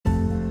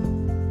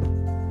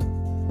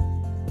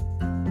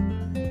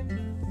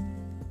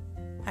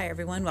Hi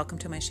everyone, welcome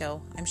to my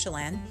show. I'm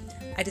Shalane.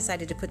 I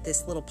decided to put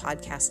this little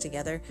podcast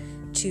together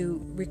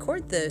to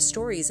record the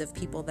stories of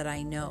people that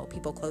I know,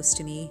 people close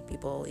to me,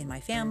 people in my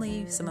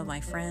family, some of my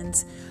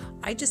friends.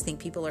 I just think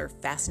people are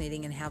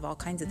fascinating and have all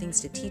kinds of things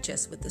to teach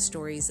us with the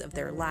stories of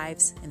their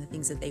lives and the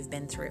things that they've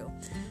been through.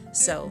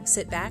 So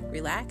sit back,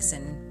 relax,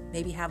 and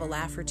maybe have a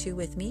laugh or two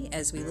with me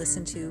as we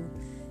listen to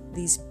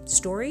these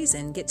stories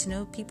and get to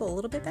know people a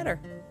little bit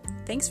better.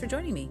 Thanks for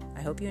joining me.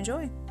 I hope you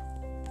enjoy.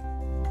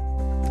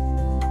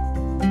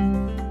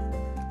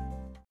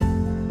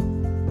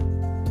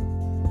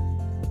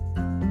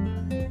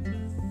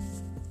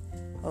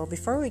 Well,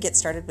 before we get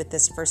started with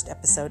this first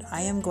episode,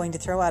 I am going to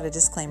throw out a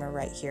disclaimer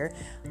right here.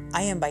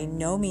 I am by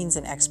no means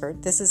an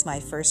expert. This is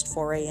my first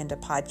foray into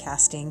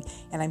podcasting,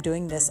 and I'm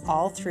doing this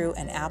all through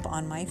an app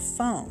on my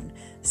phone.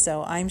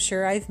 So I'm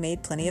sure I've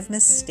made plenty of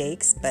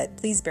mistakes, but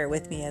please bear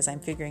with me as I'm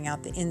figuring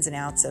out the ins and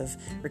outs of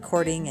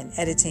recording and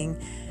editing.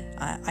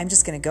 I'm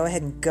just going to go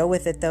ahead and go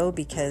with it, though,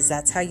 because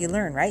that's how you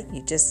learn, right?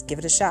 You just give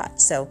it a shot.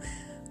 So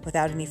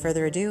without any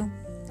further ado,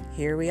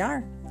 here we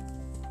are.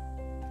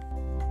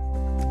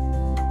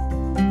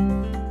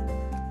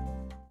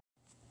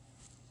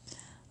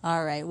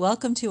 All right,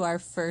 welcome to our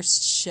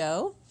first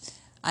show.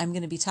 I'm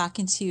going to be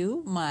talking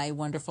to my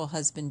wonderful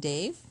husband,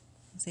 Dave.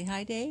 Say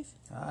hi, Dave.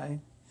 Hi.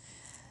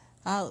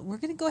 We're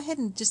going to go ahead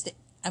and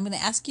I'm going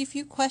to ask you a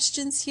few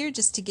questions here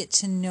just to get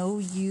to know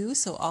you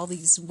so all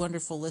these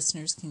wonderful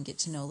listeners can get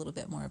to know a little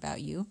bit more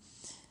about you.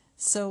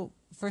 So,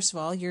 first of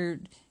all,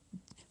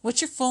 what's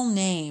your full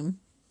name?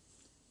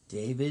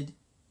 David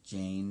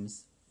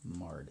James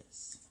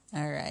Martis.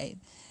 All right.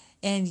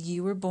 And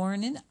you were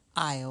born in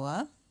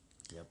Iowa.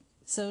 Yep.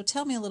 So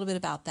tell me a little bit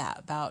about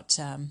that, Well,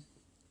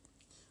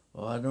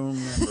 I don't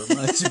remember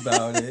much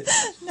about it.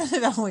 Not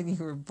about when you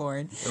were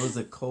born. It was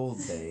a cold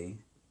day.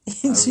 In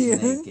I was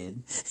June?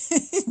 naked.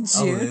 In June?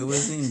 Oh, it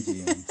was in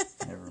June.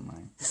 Never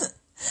mind.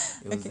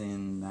 It was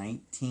in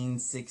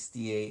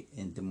 1968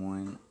 in Des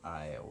Moines,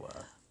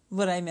 Iowa.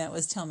 What I meant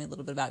was tell me a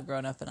little bit about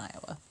growing up in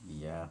Iowa.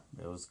 Yeah,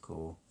 it was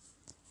cool.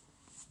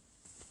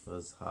 It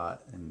was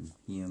hot and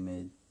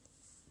humid.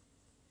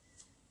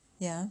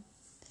 Yeah.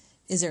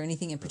 Is there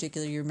anything in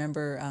particular you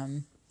remember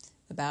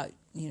about,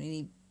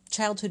 any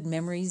childhood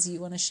memories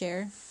you want to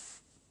share?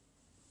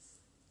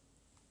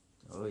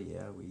 Oh,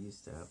 yeah, we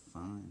used to have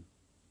fun.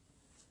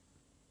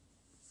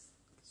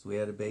 So we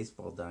had a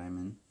baseball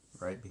diamond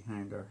right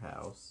behind our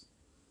house.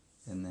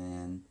 And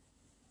then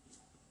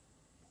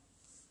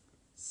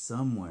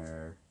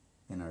somewhere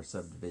in our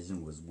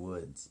subdivision was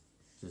woods.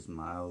 Just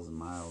miles and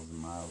miles and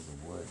miles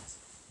of woods.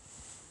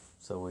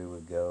 So we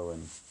would go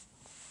and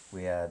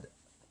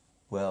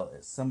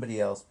somebody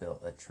else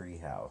built a tree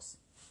house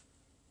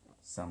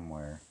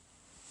somewhere.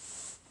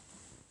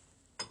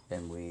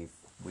 And we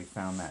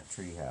found that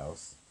tree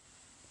house.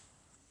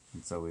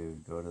 And so we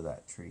would go to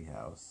that tree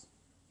house.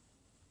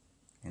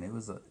 And it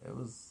was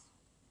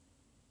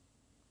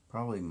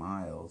probably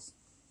miles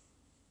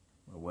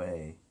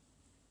away.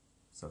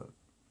 So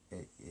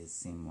it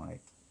seemed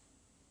like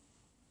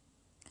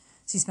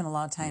So you spent a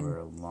lot of time. we were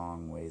a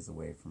long ways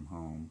away from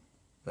home.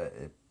 But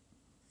it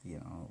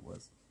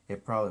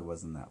probably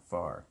wasn't that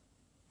far.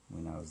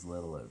 When I was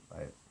little,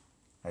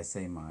 I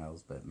say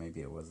miles, but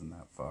maybe it wasn't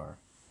that far.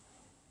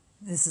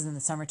 This is in the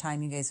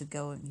summertime. You guys would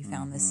go and you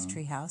found this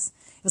tree house.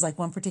 It was like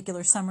one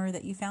particular summer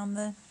that you found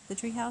the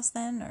tree house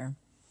then,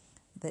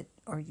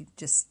 or you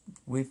just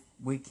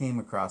We came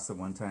across it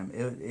one time.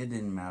 It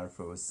didn't matter if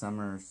it was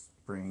summer,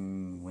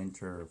 spring,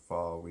 winter, or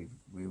fall.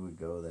 We would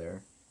go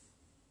there.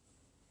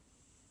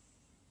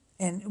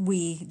 And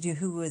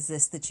who was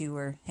this that you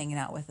were hanging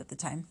out with at the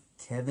time?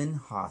 Kevin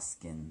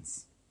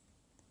Hoskins.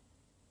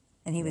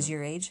 And he was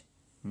your age?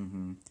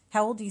 Mm-hmm.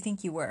 How old do you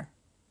think you were?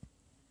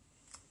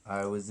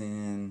 I was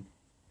in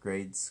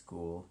grade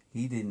school.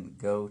 He didn't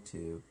go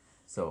to,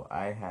 so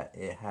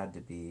it had to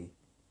be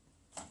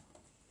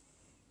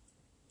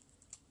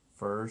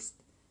first,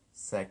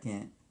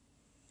 second,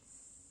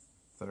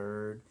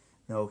 third.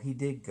 No, he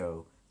did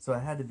go. So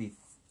it had to be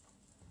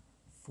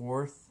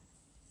fourth,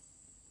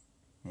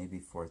 maybe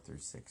fourth or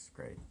sixth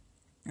grade.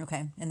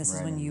 Okay, and this is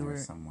Right when in you there were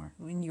somewhere.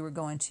 when you were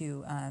going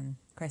to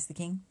Christ the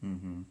King.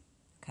 Mm-hmm.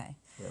 Okay.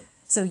 Yep.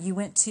 So you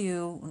went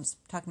to, when I was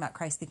talking about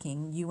Christ the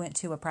King, you went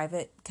to a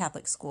private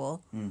Catholic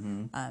school.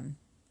 Mm-hmm.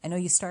 I know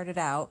you started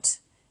out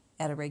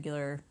at a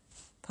regular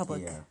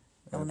public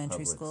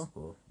elementary public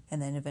school,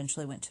 and then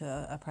eventually went to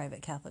a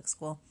private Catholic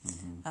school.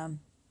 Mm-hmm.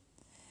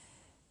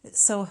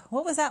 So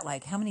what was that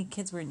like? How many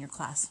kids were in your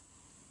class?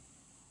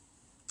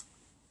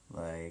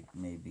 Like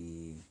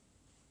maybe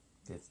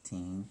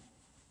 15.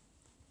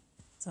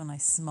 So a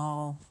nice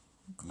small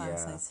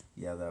class size.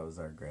 Yeah, that was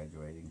our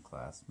graduating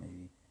class.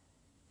 Maybe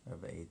of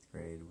 8th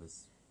grade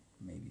was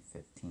maybe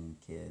 15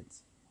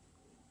 kids.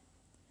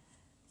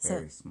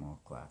 Very small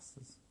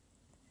classes.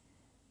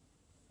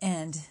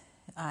 And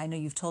I know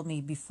you've told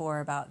me before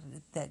about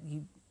that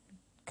you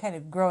kind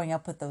of growing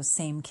up with those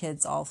same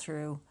kids all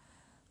through.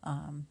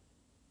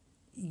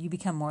 You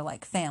become more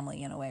like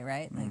family in a way,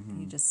 right? Like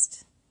you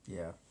just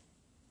Yeah.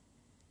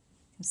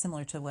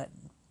 similar to what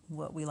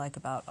what we like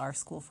about our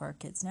school for our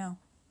kids now.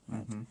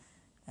 Mm-hmm.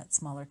 That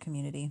smaller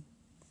community.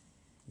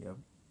 Yep.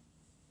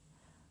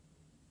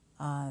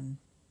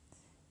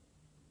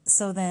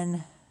 So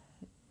then,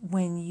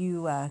 when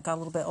you got a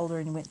little bit older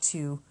and you went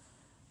to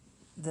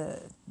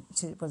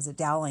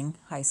Dowling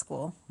High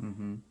School,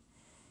 Mm-hmm.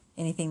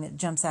 anything that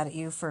jumps out at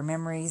you for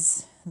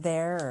memories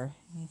there, or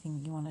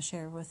anything you want to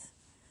share with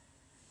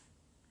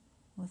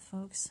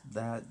folks?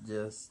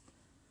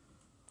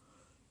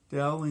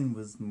 Dowling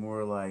was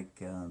more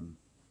like,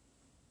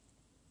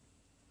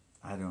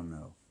 I don't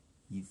know.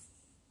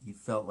 You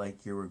felt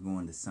like you were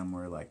going to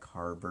somewhere like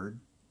Harvard,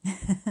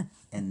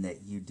 and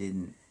that you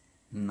didn't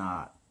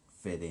not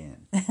fit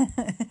in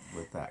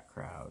with that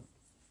crowd.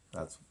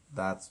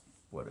 That's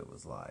what it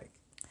was like,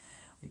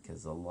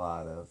 because a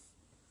lot of,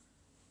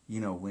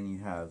 when you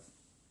have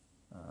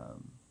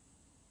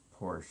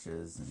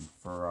Porsches and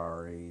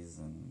Ferraris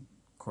and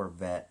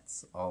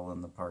Corvettes all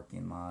in the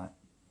parking lot,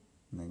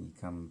 and then you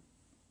come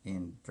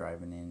in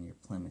driving in your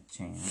Plymouth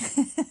Champ.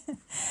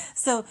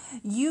 So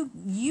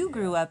you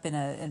grew up in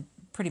a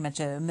pretty much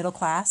a middle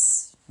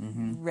class,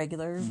 Mm-hmm.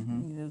 regular,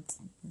 Mm-hmm.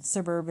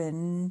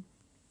 suburban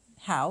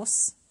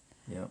house.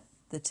 Yep.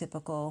 The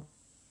typical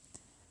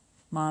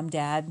mom,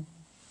 dad,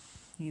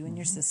 you and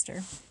your Mm-hmm.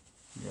 sister,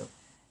 Yep.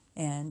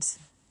 and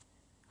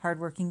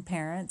hardworking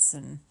parents,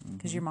 and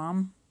because Mm-hmm. your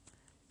mom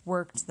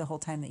worked the whole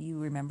time that you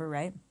remember,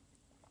 right?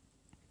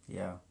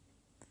 Yeah.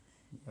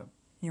 Yep.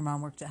 Your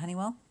mom worked at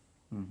Honeywell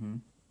Mm-hmm.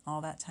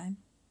 all that time,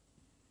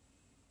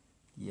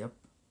 Yep.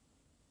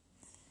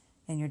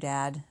 and your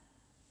dad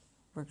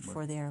worked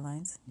for the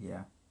airlines.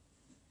 Yeah.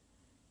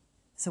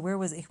 So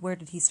where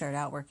did he start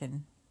out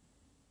working?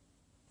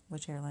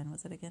 Which airline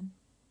was it again?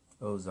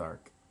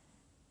 Ozark.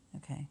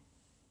 Okay.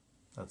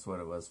 That's what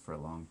it was for a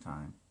long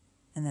time.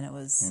 And then it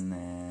was... And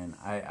then,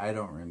 I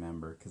don't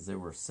remember, because there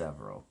were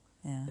several.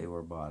 Yeah. They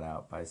were bought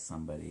out by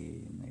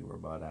somebody, and they were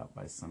bought out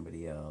by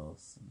somebody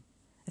else.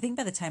 I think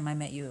by the time I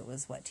met you, it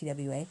was, what,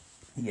 TWA?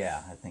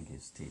 Yeah, I think it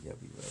was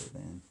TWA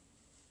then.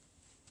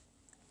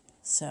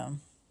 So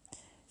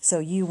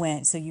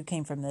you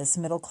came from this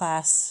middle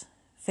class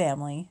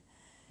family,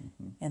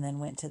 Mm-hmm. and then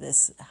went to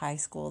this high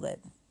school that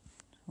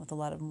with a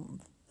lot of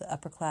the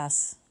upper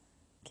class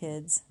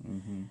kids.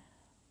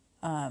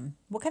 Mm-hmm.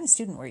 What kind of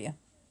student were you?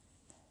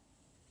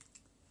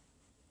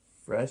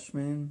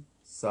 Freshman,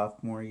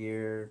 sophomore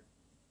year,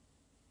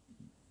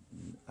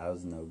 I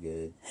was no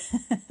good.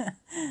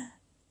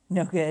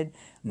 No good.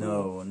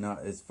 No,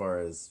 not as far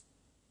as,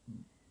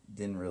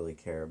 didn't really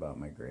care about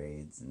my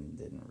grades and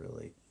didn't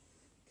really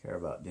care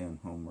about doing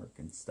homework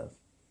and stuff.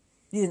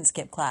 You didn't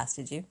skip class,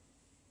 did you?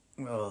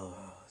 Oh,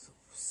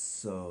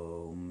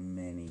 so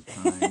many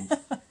times.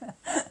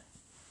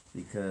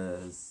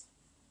 Because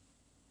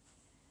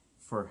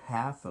for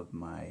half of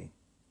my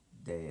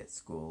day at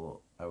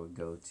school, I would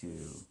go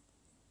to,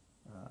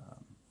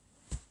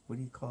 what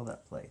do you call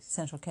that place?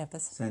 Central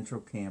Campus. Central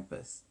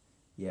Campus.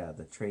 Yeah,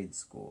 the trade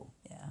school.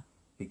 Yeah.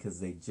 Because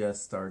they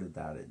just started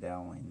that at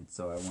Dowling,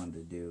 so I wanted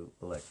to do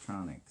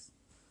electronics.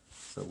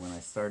 So when I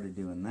started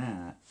doing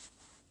that,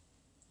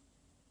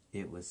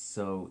 it was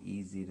so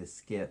easy to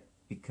skip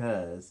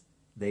because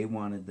they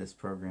wanted this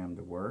program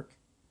to work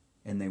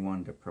and they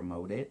wanted to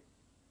promote it.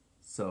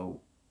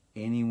 So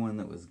anyone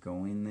that was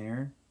going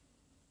there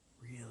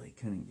really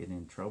couldn't get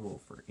in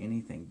trouble for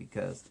anything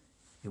because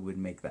it would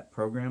make that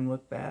program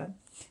look bad.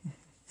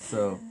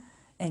 So,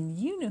 and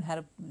you knew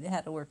how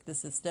to work the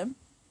system.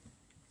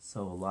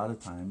 So a lot of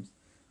times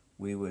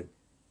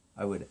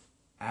I would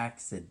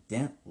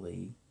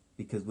accidentally,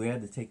 because we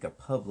had to take a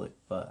public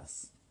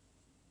bus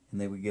and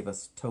they would give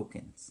us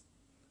tokens.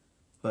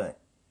 But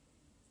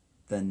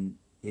then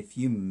if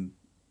you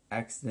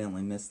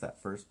accidentally missed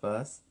that first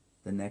bus,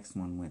 the next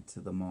one went to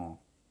the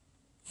mall.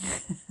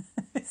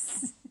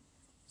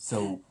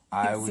 So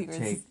I would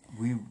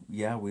we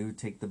would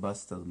take the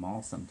bus to the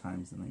mall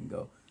sometimes and then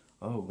go,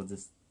 oh, we'll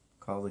just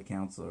call the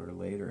counselor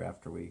later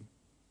after we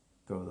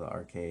go to the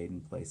arcade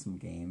and play some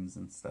games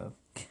and stuff.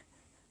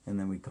 And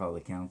then we'd call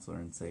the counselor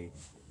and say,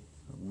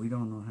 we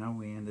don't know how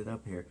we ended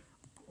up here.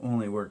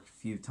 Only worked a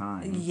few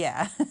times.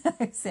 Yeah.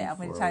 Say how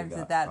many times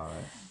did that. Caught.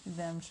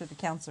 I'm sure the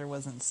counselor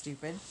wasn't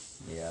stupid.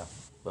 Yeah.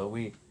 But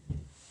I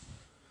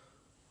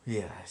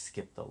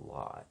skipped a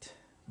lot.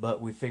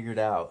 But we figured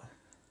out,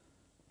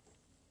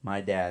 my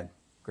dad,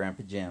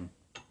 Grandpa Jim,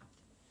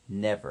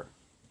 never.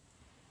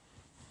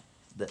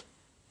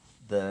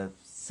 The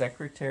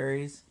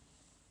secretaries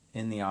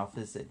in the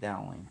office at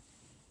Dowling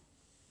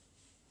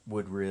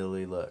would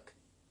really look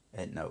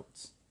at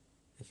notes.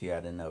 If you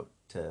had a note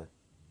to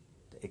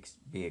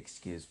be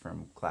excused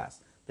from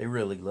class, they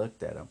really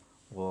looked at them.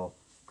 Well,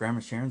 Grandma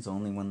Sharon's the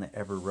only one that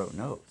ever wrote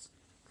notes.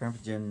 Grandpa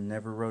Jim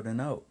never wrote a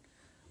note.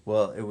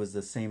 Well, it was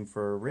the same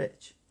for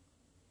Rich.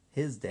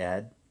 His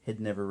dad had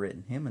never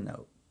written him a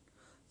note.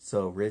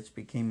 So Rich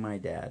became my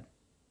dad,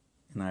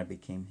 and I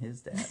became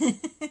his dad.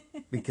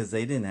 Because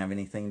they didn't have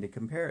anything to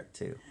compare it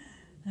to.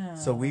 Oh.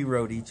 So we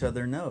wrote each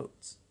other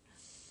notes.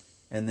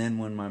 And then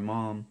when my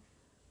mom,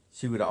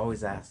 she would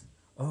always ask,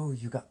 oh,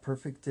 you got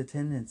perfect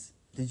attendance.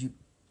 Did you?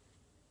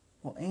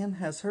 well, Anne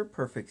has her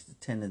perfect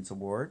attendance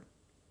award.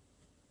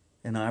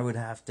 And I would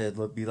have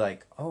to be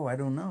like, oh, I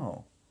don't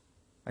know.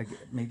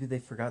 Maybe they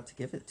forgot to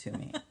give it to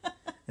me.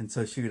 And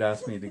so she would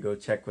ask me to go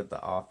check with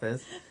the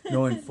office,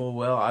 knowing full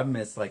well I've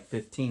missed like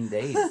 15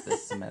 days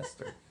this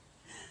semester.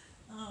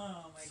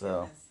 Oh, my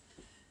goodness.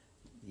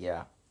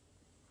 Yeah.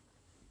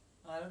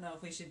 Well, I don't know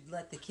if we should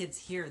let the kids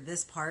hear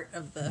this part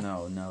of the...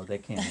 No, they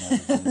can't.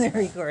 the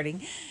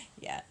recording.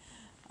 Yeah.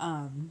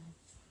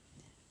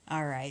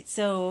 All right.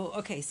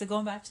 So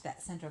going back to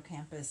that Central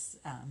Campus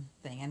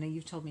thing. I know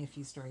you've told me a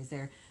few stories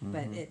there,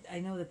 but I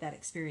know that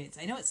experience,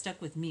 I know it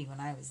stuck with me when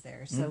I was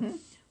there. So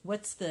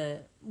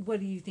what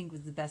do you think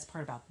was the best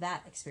part about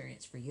that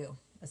experience for you,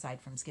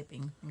 aside from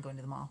skipping and going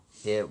to the mall?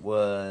 It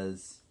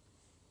was,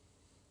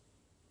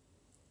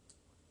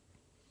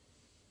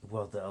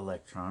 well, the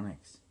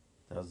electronics.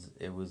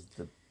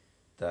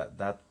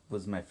 That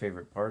was my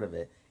favorite part of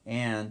it.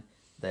 And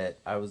that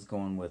I was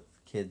going with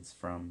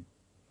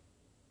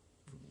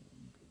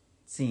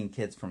seeing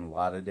kids from a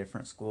lot of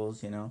different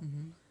schools, you know?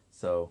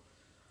 So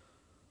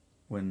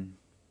when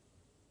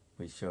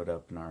we showed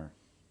up in our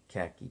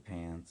khaki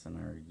pants and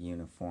our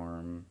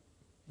uniform,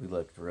 we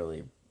looked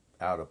really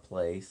out of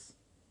place,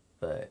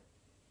 but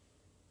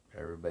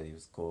everybody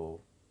was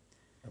cool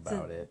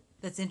about it.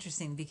 That's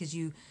interesting, because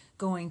you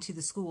going to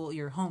the school,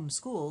 your home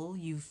school,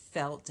 you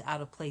felt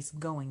out of place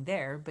going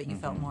there, but you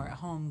felt more at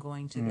home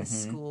going to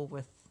this school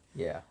with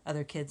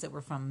other kids that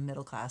were from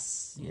middle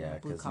class,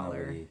 blue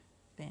collar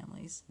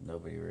families.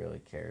 Nobody really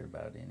cared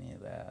about any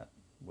of that,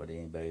 what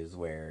anybody was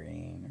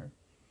wearing, or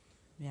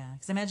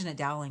because I imagine at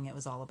Dowling it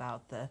was all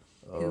about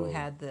who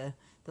had the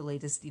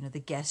latest, the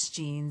Guess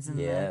jeans and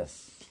yep,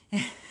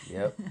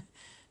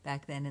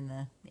 back then in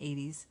the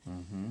 80s,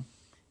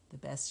 the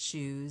best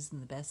shoes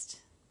and the best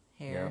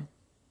hair,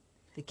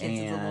 the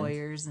kids of the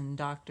lawyers and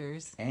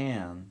doctors,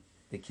 and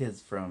the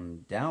kids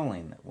from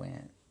Dowling that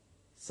went.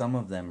 Some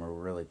of them were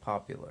really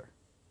popular,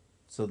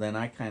 so then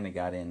I kind of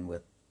got in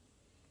with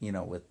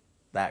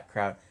that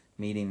crowd,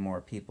 meeting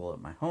more people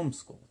at my home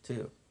school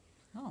too.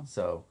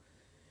 So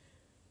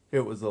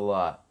it was a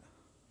lot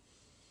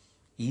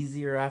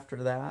easier after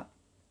that,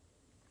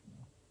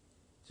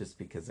 just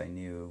because I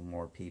knew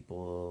more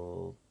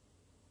people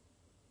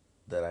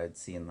that I'd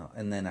see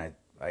and then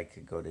I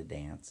could go to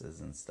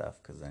dances and stuff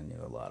because I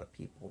knew a lot of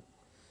people.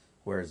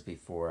 Whereas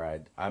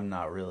before I'm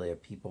not really a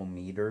people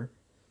meter.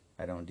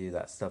 I don't do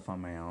that stuff on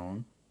my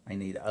own. I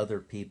need other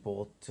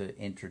people to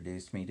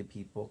introduce me to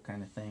people,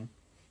 kind of thing.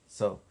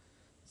 So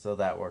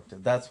that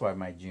worked. That's why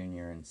my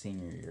junior and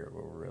senior year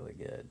were really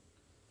good.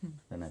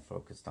 Then I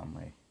focused on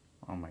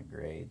my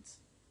grades.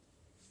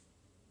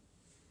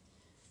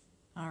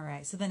 All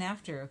right. So then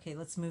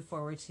let's move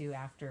forward to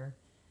after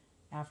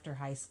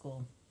high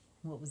school.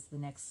 What was the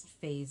next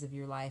phase of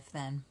your life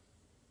then?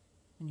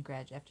 When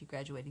after you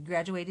graduated? You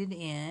graduated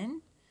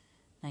in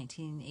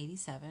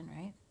 1987,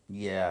 right?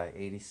 Yeah,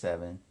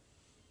 87.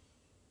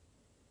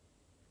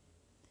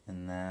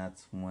 And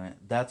that's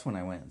when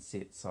I went and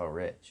saw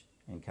Rich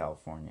in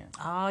California.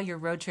 Oh, your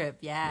road trip.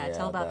 Yeah,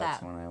 tell about that.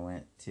 That's when I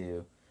went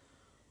to...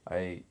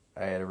 I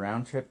had a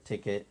round trip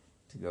ticket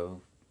to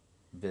go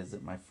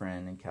visit my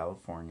friend in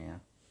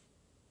California.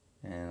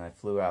 And I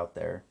flew out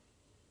there.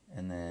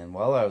 And then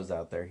while I was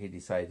out there, he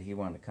decided he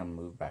wanted to come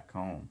move back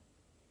home.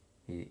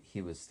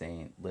 He was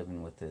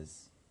living with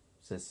his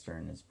sister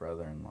and his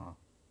brother-in-law.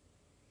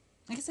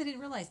 I guess I didn't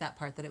realize that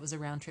part, that it was a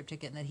round trip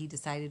ticket and that he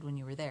decided when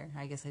you were there.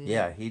 I guess I didn't.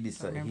 Yeah, he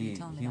decided.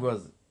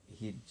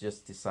 He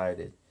just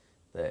decided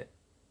that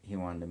he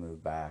wanted to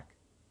move back,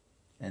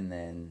 and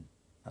then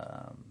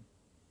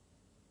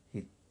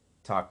he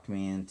talked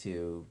me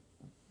into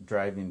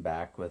driving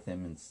back with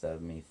him instead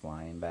of me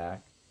flying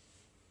back.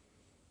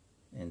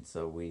 And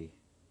so we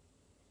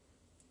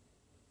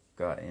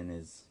got in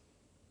his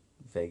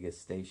Vegas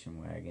station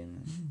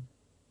wagon and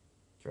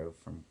drove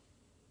from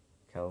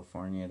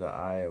California to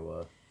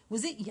Iowa.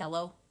 Was it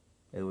yellow?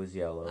 It was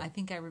yellow. I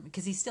think I remember,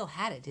 because he still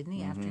had it, didn't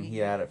he? After he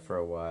had it for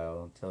a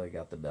while until he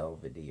got the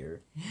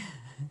Belvedere.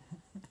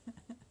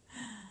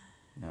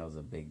 That was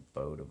a big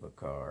boat of a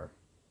car.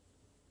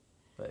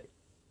 But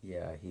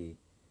yeah,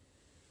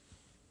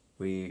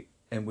 we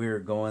were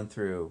going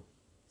through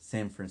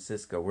San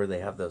Francisco where they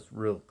have those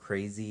real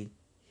crazy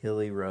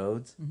hilly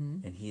roads,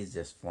 and he's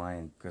just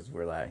flying because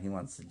he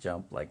wants to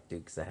jump like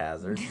Dukes of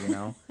Hazzard,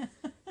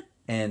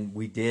 And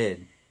we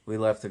did. We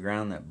left the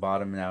ground that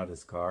bottomed out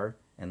his car,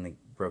 and they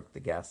broke the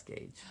gas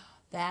gauge.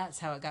 That's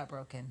how it got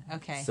broken.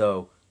 Okay.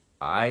 So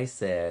I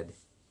said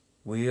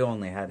we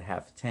only had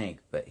half a tank,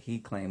 but he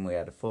claimed we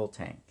had a full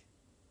tank.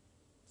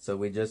 So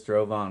we just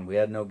drove on. We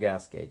had no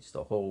gas gauge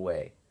the whole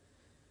way.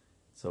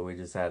 So we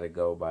just had to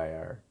go by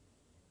our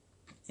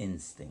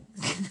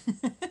instincts.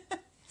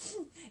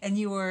 And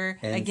you were,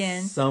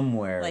 again,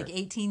 somewhere like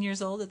 18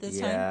 years old at this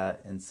time? Yeah,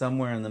 and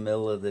somewhere in the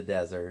middle of the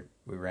desert,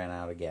 we ran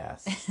out of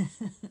gas.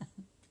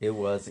 It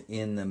was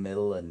in the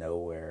middle of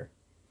nowhere.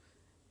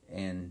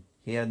 And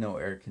he had no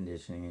air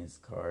conditioning in his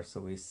car, so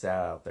we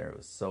sat out there. It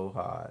was so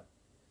hot.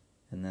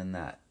 And then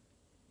that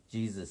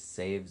Jesus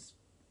Saves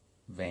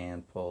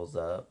van pulls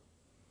up.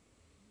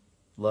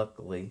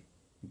 luckily,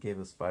 he gave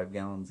us 5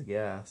 gallons of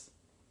gas.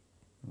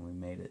 And we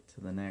made it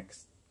to the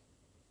next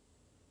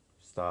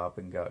stop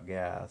and got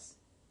gas.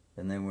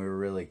 And then we were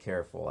really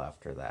careful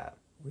after that.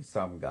 We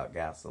stopped and got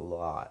gas a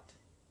lot.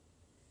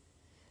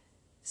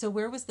 So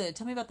where was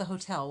tell me about the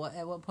hotel.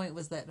 At what point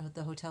was that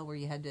the hotel where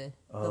you had to...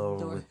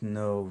 With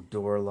no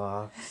door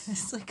locks.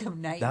 It's like a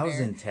nightmare. That was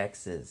in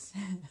Texas.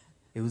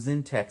 It was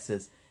in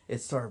Texas.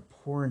 It started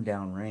pouring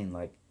down rain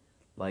like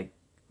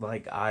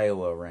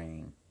Iowa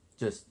rain.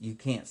 Just, you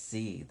can't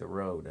see the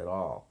road at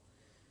all.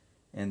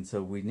 And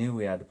so we knew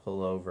we had to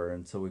pull over,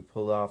 and so we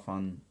pulled off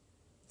on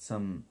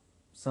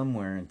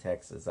somewhere in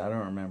Texas. I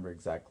don't remember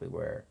exactly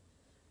where,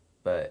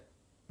 but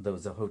there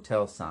was a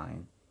hotel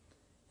sign,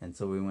 and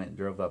so we went and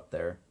drove up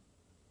there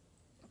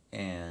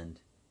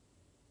and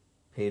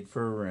paid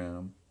for a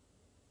room,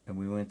 and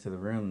we went to the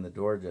room, and the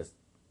door just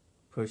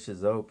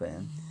pushes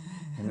open,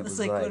 and it was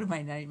like one of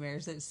my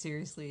nightmares. It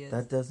seriously is.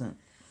 That doesn't...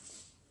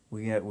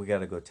 We got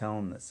to go tell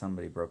them that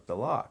somebody broke the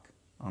lock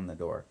on the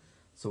door.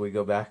 So we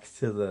go back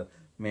to the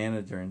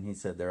manager, and he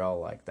said they're all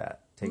like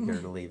that. Take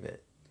it or leave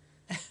it.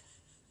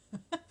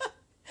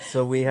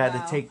 So we had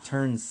to take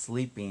turns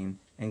sleeping,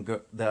 and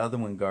the other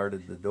one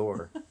guarded the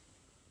door. Oh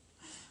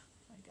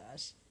my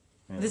gosh.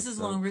 This is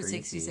along Route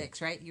 66,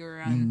 right? You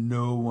were on...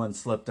 No one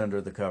slept under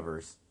the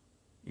covers.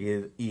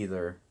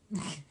 Either.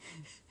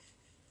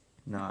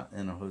 Not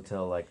in a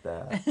hotel like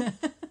that.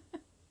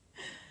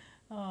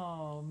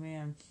 Oh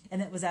man!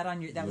 And was that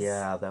on your? That was...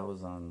 Yeah, that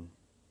was on.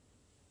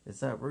 Is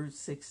that Route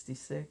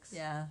 66?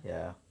 Yeah.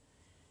 Yeah.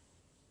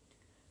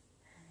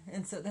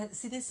 And so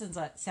this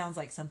sounds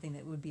like something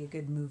that would be a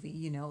good movie.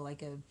 You know,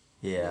 like a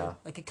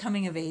like a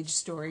coming of age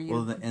story.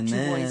 Two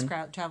boys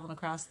traveling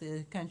across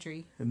the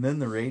country. And then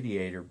the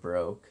radiator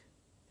broke,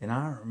 and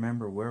I don't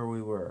remember where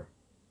we were,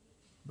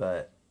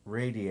 but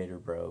radiator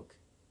broke,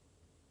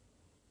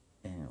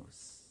 and it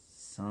was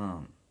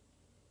some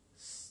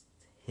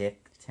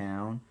hick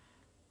town.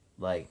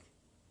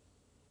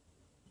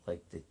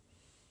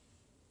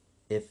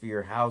 If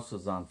your house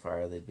was on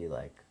fire, they'd be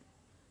like,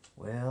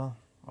 well,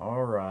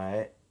 all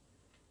right,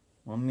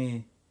 let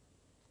me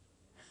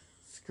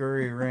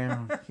scurry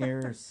around here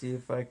and see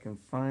if I can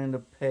find a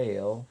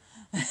pail.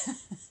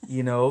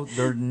 You know,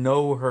 there's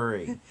no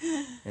hurry.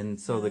 And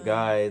so the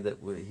guy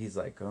he's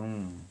like,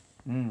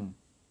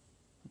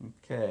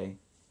 okay.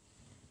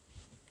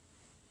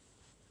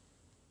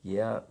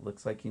 Yeah,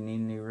 looks like you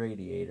need a new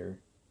radiator.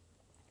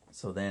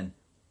 So then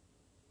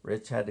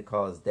Rich had to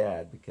call his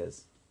dad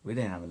because we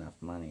didn't have enough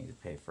money to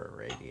pay for a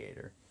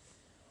radiator.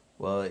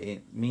 Well,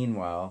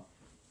 meanwhile,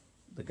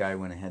 the guy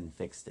went ahead and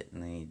fixed it,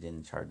 and then he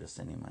didn't charge us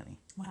any money.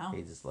 Wow.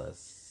 He just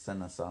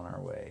sent us on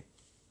our way.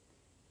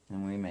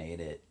 And we made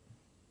it.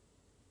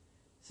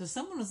 So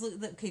someone was...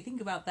 Okay,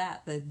 think about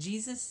that. The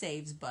Jesus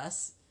Saves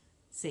bus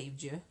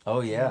saved you.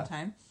 Oh, yeah. One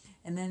time.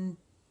 And then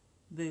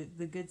the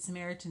Good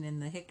Samaritan in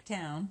the hick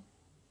town.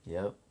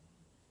 Yep.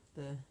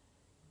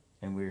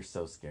 And we were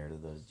so scared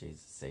of those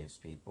Jesus Saves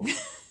people.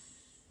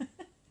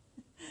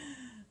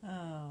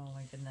 Oh,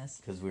 my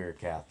goodness. Because we were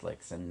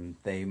Catholics, and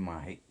they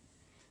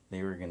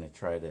were going to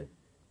try to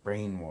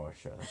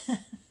brainwash us.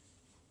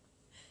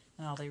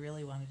 And all they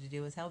really wanted to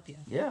do was help you.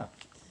 Yeah.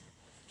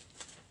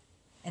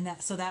 And that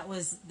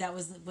was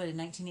what, in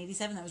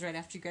 1987? That was right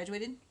after you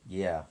graduated?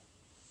 Yeah.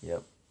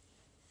 Yep.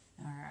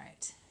 All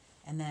right.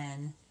 And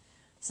then,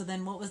 so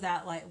then what was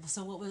that like?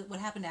 So what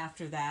happened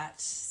after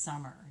that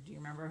summer? Do you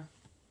remember?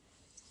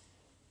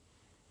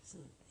 So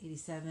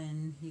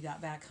 87, you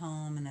got back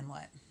home, and then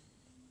what?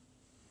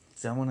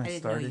 Is that when I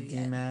started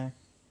DMAC?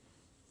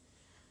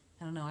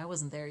 I don't know. I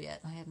wasn't there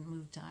yet. I hadn't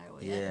moved to Iowa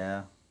yet.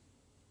 Yeah.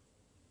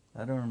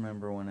 I don't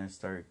remember when I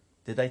started.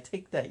 Did I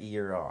take that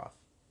year off?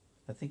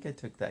 I think I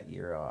took that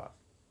year off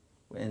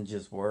and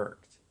just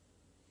worked.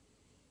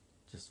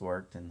 Just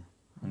worked and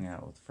hung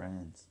out with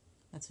friends.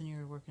 That's when you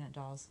were working at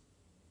Dawes.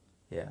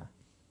 Yeah.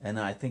 And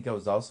I think I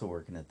was also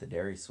working at the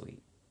Dairy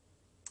Suite.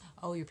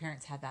 Oh, your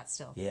parents had that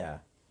still. Yeah.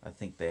 I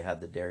think they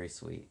had the Dairy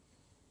Suite.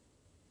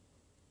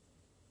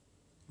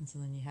 And so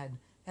then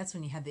that's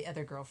when you had the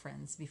other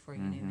girlfriends before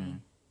you knew me.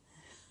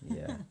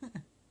 Yeah.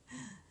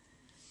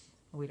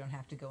 We don't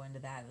have to go into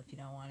that if you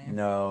don't want to.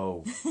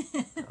 No.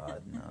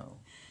 God, no.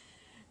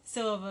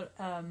 So,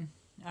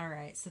 all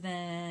right. So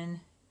then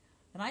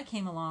I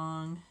came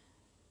along.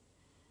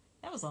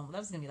 That was going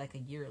to be like a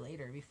year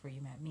later before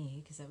you met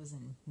me, because that was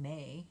in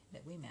May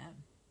that we met.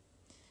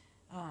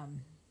 All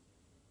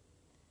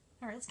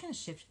right, let's kind of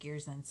shift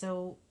gears then.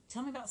 So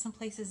tell me about some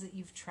places that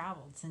you've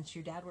traveled since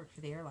your dad worked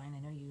for the airline. I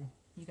know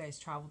you guys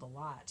traveled a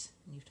lot,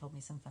 and you've told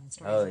me some fun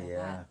stories about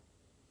that.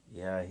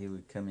 Yeah, he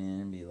would come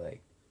in and be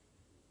like,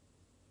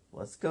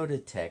 let's go to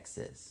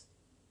Texas.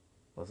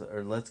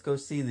 Or let's go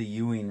see the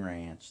Ewing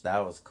Ranch.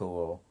 That was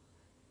cool.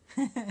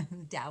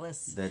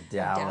 Dallas. The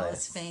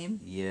Dallas fame.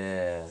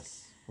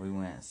 Yes. We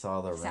went and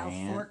saw the South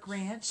ranch. Fork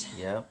Ranch.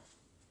 Yep.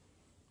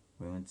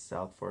 We went to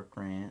South Fork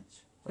Ranch.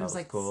 That was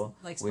like cool.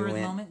 Like spur of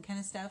the moment kind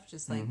of stuff?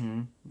 Just like...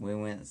 Mm-hmm. We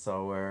went and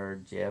saw where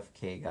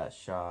JFK got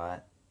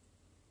shot.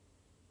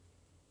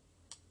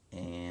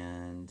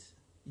 And,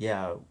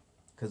 yeah,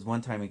 Because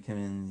one time he came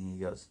in and he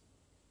goes,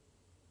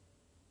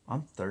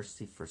 I'm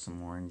thirsty for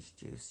some orange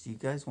juice. Do you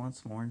guys want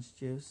some orange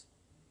juice?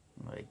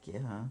 I'm like,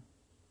 yeah.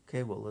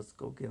 Okay, well, let's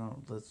go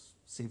let's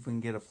see if we can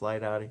get a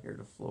flight out of here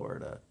to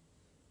Florida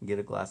and get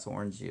a glass of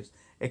orange juice.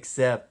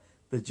 Except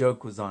the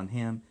joke was on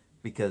him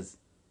because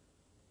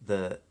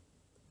the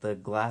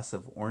glass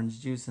of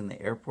orange juice in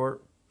the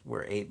airport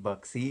were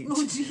 $8 each.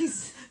 Oh,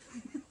 jeez.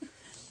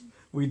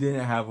 We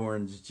didn't have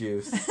orange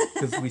juice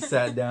because we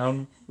sat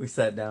down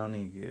and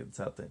he gets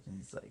out there and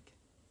he's like,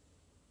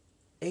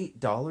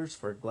 $8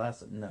 for a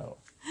glass of... No,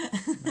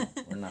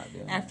 we're not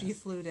doing that. After you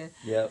flew to...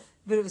 Yep.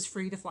 But it was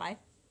free to fly?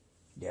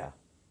 Yeah.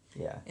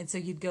 And so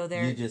you'd go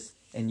there...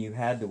 You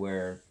had to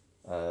wear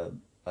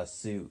a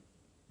suit,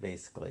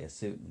 basically, a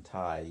suit and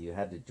tie. You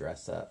had to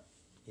dress up.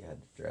 You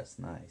had to dress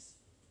nice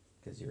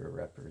because you were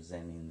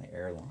representing the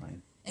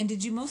airline. And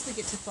did you mostly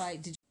get to fly...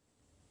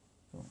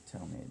 Don't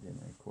tell me it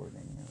didn't record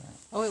any of that.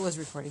 Oh, it was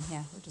recording.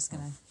 Yeah, we're just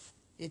going to...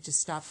 It just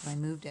stopped when I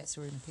moved it,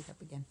 so we're going to pick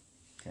up again.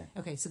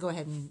 Okay, so go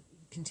ahead and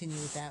continue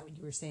with that. What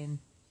you were saying.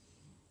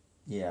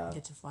 Yeah.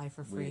 Get to fly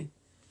for free.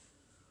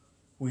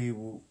 We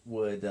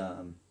would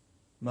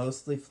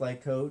mostly fly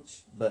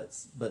coach, but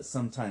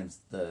sometimes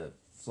the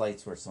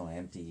flights were so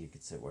empty you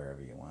could sit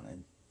wherever you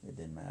wanted. It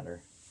didn't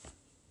matter.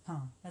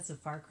 Huh. That's a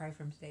far cry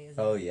from today,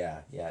 isn't it? Oh,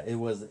 yeah. It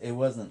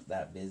wasn't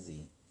that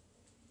busy.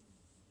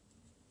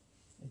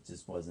 It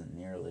just wasn't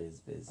nearly as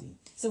busy.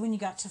 So when you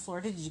got to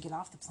Florida, did you get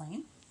off the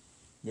plane?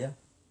 Yeah.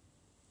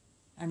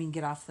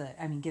 Get out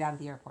of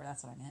the airport.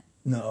 That's what I meant.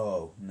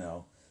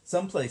 No.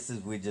 Some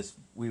places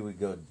we would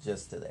go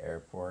just to the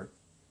airport.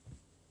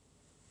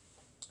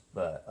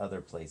 But other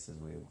places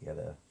we would get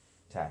a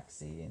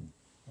taxi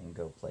and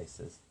go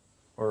places.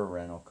 Or a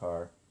rental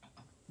car.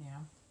 Yeah.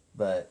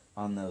 But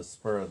on those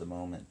spur of the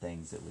moment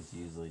things, it was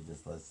usually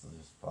just let's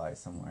just fly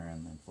somewhere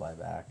and then fly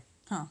back.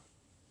 Huh.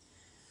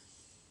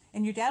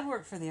 And your dad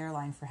worked for the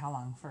airline for how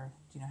long? Do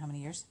you know how many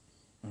years?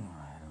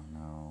 I don't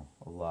know.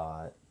 A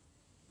lot.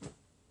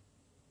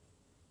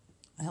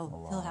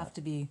 He'll have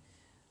to be...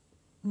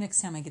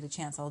 Next time I get a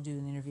chance, I'll do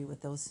an interview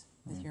with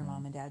your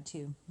mom and dad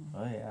too.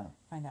 Oh, yeah.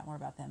 Find out more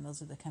about them.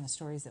 Those are the kind of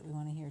stories that we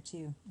want to hear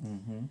too.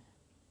 Mm-hmm.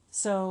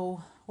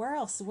 So, where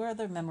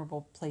other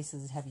memorable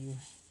places have you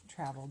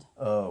traveled?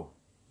 Oh,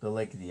 the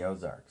Lake of the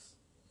Ozarks.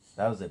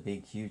 That was a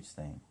big, huge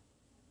thing.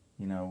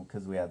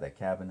 Because we had that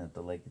cabin at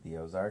the Lake of the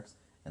Ozarks,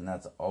 and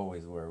that's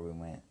always where we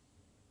went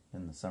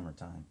in the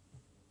summertime.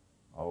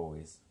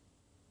 Always.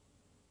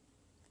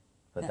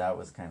 But that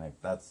was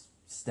that's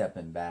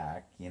stepping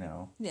back,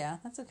 Yeah,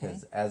 that's okay.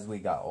 Because as we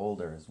got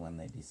older is when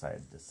they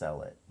decided to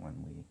sell it,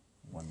 when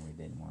we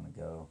didn't want to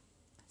go.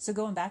 So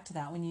going back to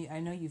that, I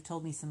know you've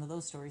told me some of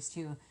those stories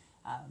too,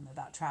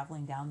 about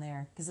traveling down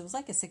there, because it was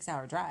like a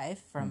 6-hour drive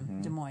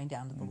from Des Moines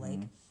down to the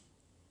lake.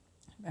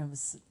 I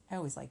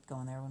always liked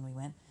going there when we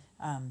went.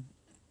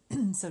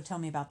 So tell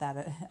me about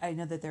that. I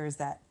know that there was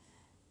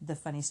the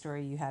funny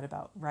story you had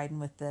about riding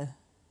with the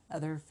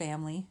other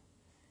family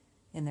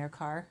in their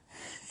car.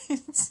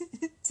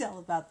 Tell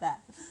about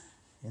that.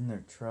 In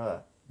their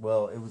truck.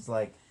 Well, it was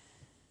like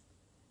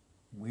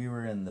we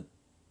were in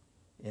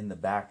the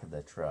back of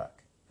the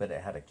truck, but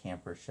it had a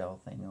camper shell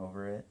thing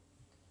over it.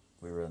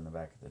 We were in the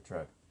back of the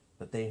truck,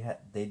 but they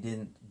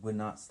would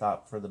not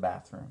stop for the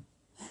bathroom.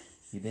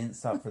 You didn't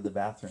stop for the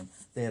bathroom.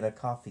 They had a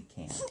coffee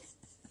can.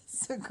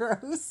 So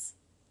gross.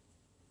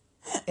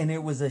 And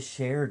it was a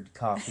shared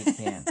coffee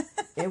can.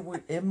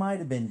 It might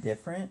have been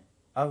different.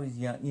 I was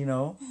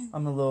young,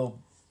 I'm a little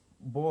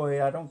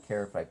boy. I don't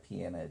care if I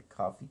pee in a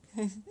coffee.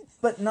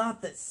 But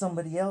not that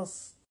somebody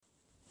else...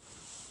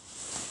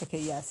 Okay,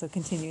 yeah, so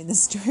continuing the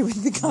story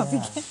with the coffee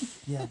can.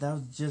 Yeah, that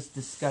was just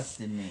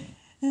disgusted me.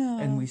 Oh.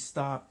 And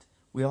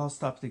we all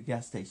stopped at the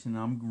gas station,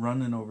 and I'm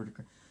running over to...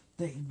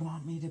 They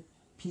want me to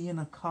pee in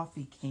a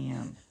coffee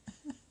can.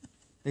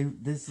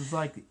 This is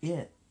like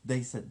it.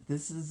 They said,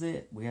 this is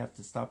it. We have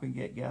to stop and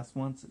get gas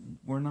once.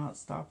 We're not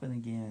stopping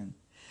again.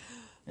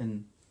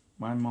 And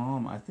my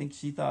mom, I think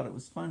she thought it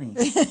was funny.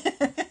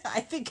 I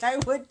think I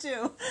would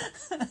too.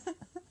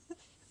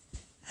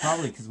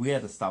 Probably because we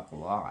had to stop a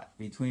lot.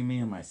 Between me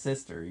and my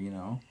sister,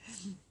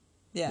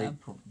 Yeah.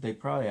 They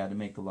probably had to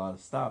make a lot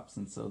of stops.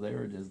 And so they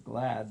were just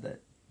glad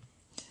that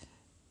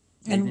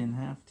they didn't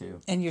have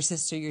to. And your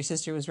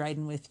sister was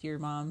riding with your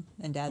mom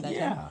and dad that time?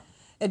 Yeah.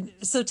 And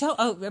so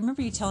I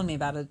remember you telling me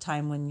about a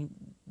time when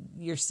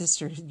your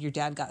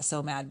dad got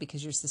so mad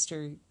because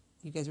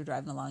you guys were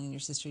driving along and your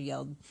sister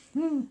yelled.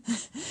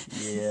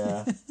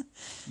 Yeah.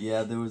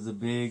 Yeah, there was a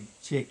big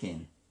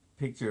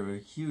picture of a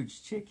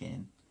huge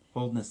chicken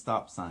holding a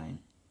stop sign.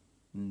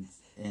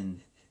 And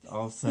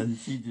all of a sudden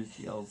she just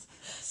yells,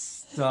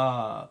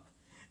 stop.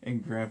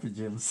 And Grandpa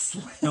Jim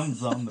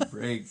slams on the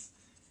brakes.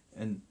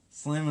 And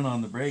slamming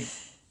on the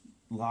brakes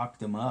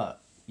locked him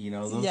up.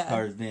 Those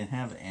cars didn't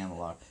have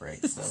analog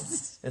brakes, so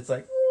it's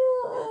like,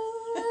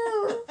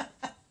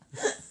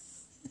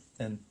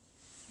 and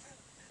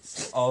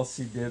All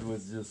she did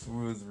was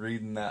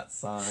reading that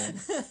sign.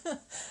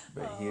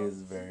 But he was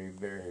very,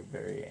 very,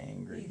 very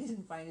angry. He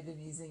didn't find it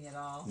amusing at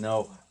all.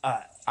 No,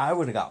 I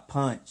would have got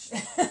punched.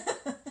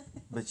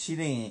 But she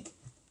didn't.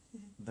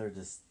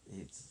 It's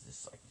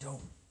just like,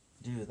 don't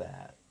do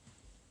that.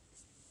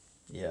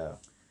 Yeah.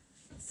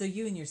 So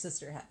you and your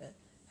sister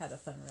had a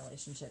fun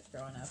relationship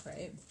growing up,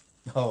 right?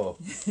 Oh.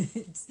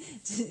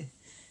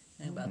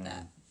 How about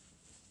that?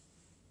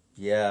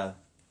 Yeah.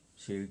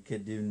 She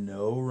could do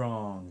no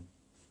wrong.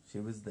 She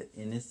was the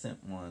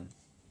innocent one.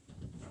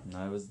 And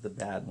I was the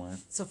bad one.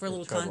 So for a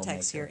little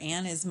context here,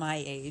 Anne is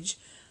my age.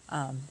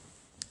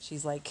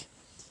 She's like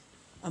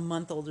a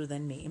month older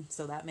than me.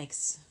 So that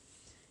makes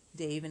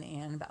Dave and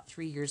Anne about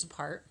 3 years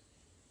apart.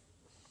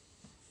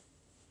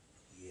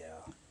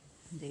 Yeah.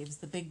 Dave's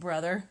the big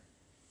brother.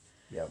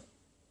 Yep.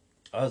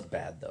 I was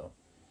bad, though.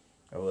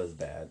 I was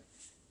bad.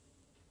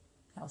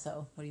 How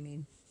so? What do you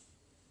mean?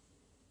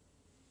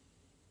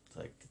 It's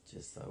like,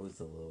 I was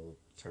a little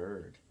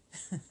turd.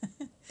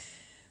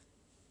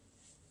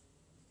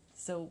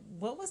 So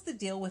what was the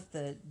deal with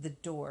the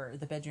door,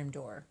 the bedroom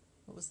door?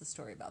 What was the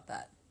story about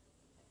that?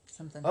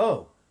 Something?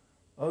 Oh,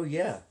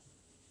 yeah.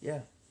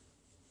 Yeah.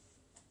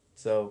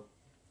 So,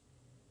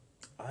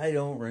 I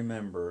don't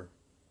remember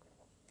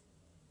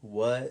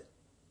what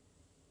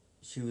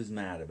she was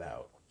mad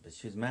about. But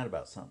she was mad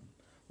about something.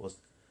 Well,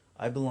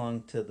 I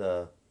belonged to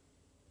the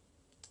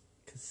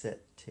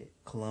cassette tape,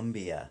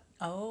 Columbia.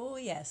 Oh,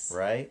 yes.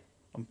 Right?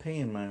 I'm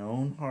paying my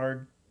own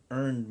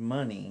hard-earned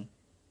money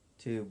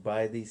to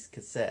buy these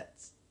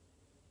cassettes.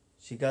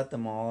 She got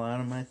them all out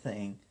of my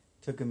thing,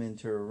 took them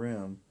into her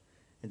room,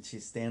 and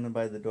she's standing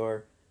by the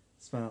door,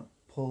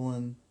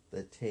 pulling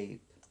the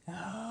tape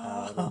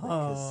out of the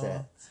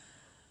cassettes,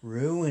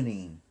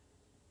 ruining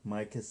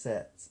my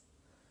cassettes.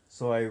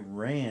 So I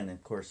ran, and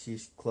of course she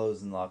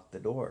closed and locked the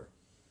door.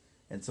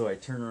 And so I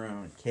turned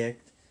around and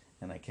kicked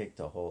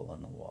a hole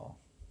in the wall.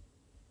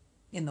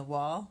 In the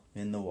wall?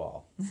 In the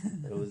wall.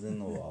 It was in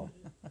the wall.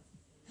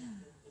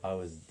 I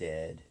was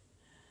dead.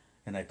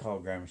 And I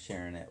called Grandma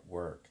Sharon at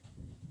work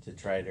to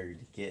try to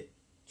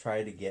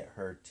get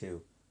her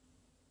to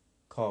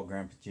call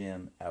Grandpa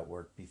Jim at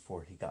work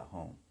before he got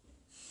home.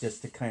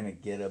 Just to kind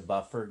of get a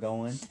buffer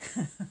going.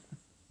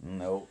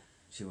 Nope.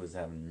 She was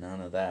having none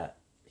of that.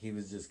 He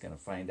was just going to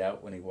find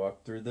out when he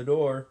walked through the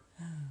door.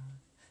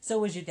 So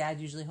was your dad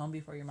usually home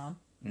before your mom?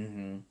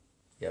 Mm-hmm.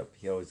 Yep,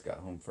 he always got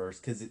home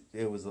first because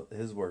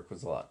his work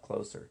was a lot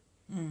closer.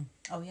 Mm.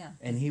 Oh, yeah.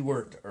 And he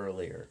worked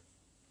earlier.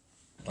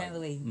 Kind of the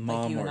way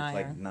Mom like you and worked I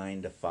like are.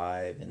 9 to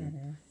 5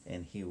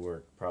 and he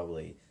worked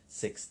probably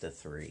 6 to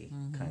 3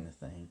 kind of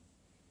thing.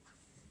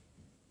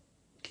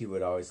 He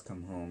would always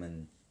come home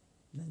and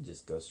then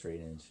just go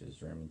straight into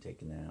his room and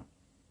take a nap.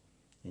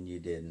 And you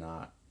didn't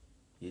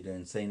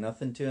say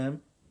nothing to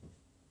him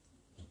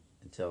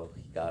until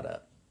he got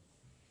up.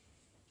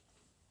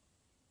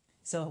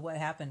 So what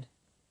happened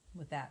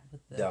with that?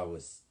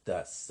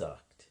 That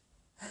sucked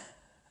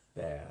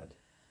bad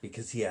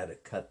because he had to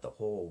cut the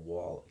whole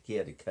wall. He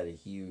had to cut it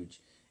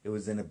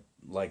was in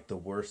the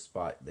worst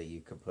spot that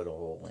you could put a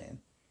hole in.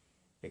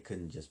 It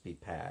couldn't just be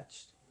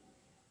patched.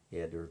 He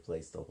had to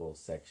replace the whole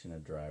section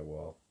of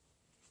drywall.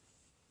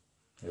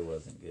 It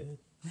wasn't good.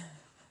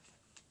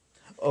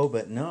 Oh,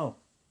 but no.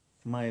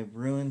 My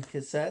ruined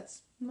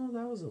cassettes? No,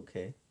 that was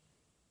okay.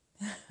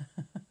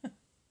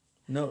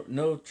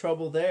 No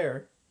trouble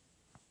there.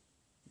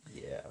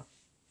 Yeah.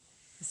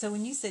 So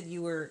when you said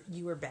you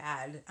were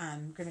bad,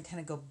 I'm going to kind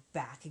of go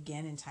back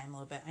again in time a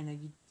little bit. I know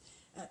you.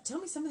 Tell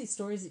me some of these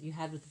stories that you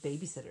had with the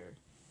babysitter.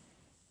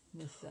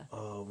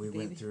 We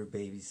went through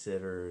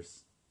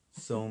babysitters.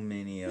 So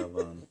many of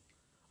them.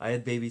 I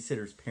had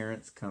babysitters'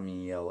 parents come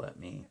and yell at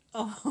me.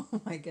 Oh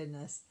my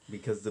goodness.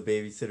 Because the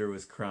babysitter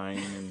was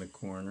crying in the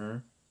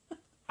corner.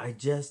 I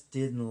just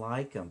didn't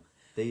like them.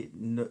 It's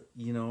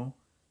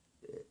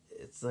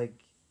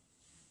like,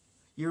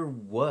 you're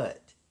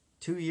what?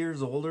 2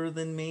 years older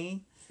than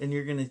me? And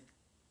you're going to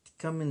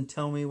come and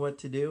tell me what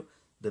to do?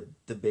 The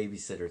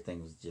babysitter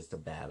thing was just a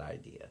bad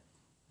idea.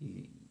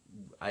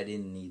 I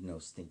didn't need no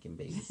stinking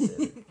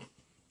babysitter.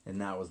 And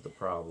that was the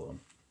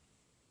problem.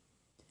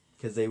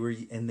 Because they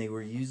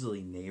were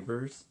usually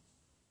neighbors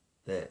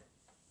that,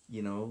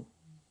 you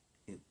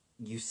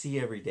see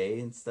every day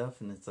and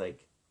stuff. And it's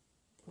like,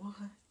 what?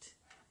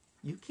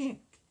 You can't.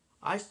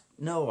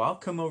 I'll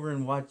come over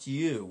and watch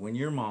you when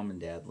your mom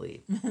and dad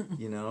leave.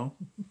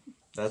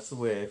 That's the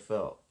way I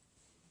felt.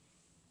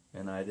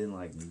 And I didn't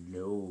like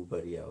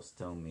nobody else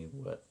telling me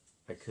what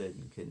I could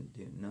and couldn't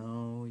do.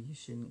 No, you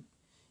shouldn't.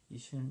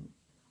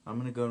 I'm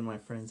going to go to my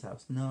friend's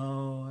house.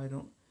 No, I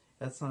don't.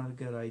 That's not a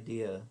good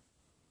idea.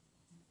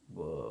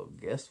 Well,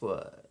 guess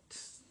what,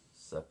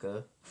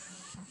 sucker?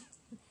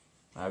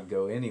 I'd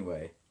go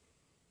anyway.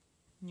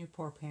 Your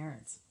poor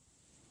parents.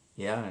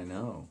 Yeah, I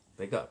know.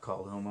 They got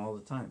called home all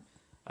the time.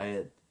 I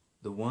had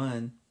the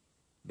one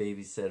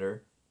babysitter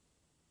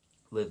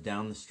lived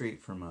down the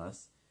street from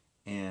us,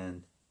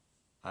 and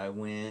I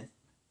ran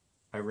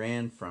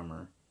from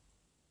her,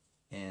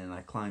 and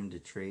I climbed a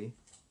tree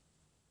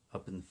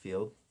up in the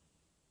field.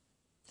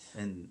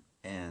 And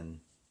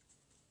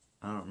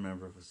I don't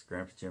remember if it was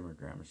Grandpa Jim or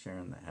Grandma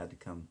Sharon that had to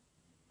come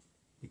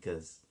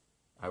because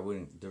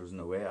there was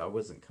no way I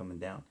wasn't coming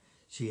down.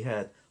 She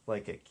had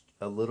like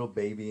a little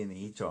baby in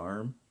each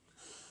arm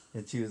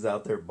and she was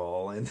out there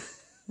bawling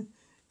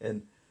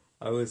and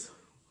I was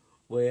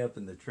way up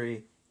in the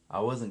tree. I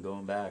wasn't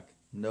going back.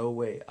 No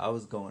way. I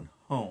was going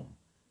home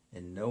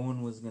and no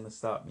one was going to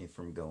stop me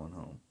from going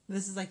home.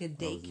 This is like a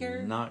daycare? I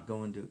was not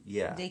going to,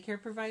 yeah. Daycare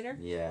provider?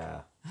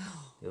 Yeah.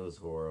 It was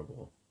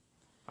horrible.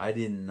 I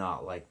did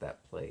not like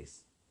that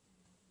place.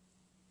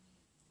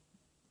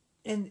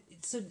 And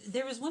so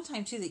there was one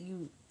time too that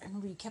I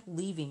remember you kept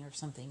leaving or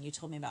something. You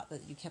told me about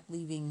that. You kept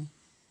leaving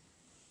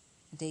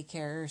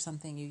daycare or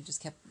something. You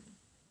just kept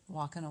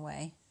walking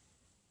away.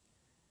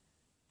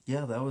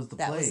 Yeah, that was the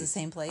place. That place. was the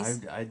same place?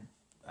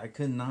 I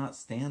could not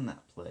stand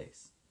that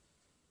place.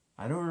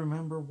 I don't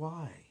remember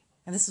why.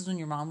 And this is when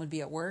your mom would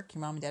be at work?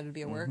 Your mom and dad would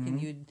be at work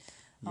and you'd...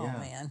 Oh, yeah.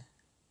 Man.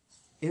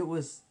 It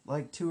was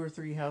like 2 or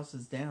 3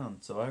 houses down,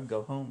 so I'd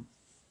go home.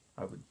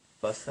 I would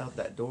bust out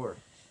that door.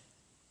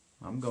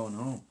 I'm going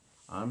home.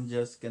 I'm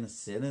just going to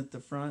sit at the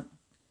front,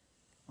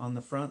 on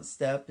the front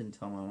step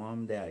until my mom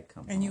and dad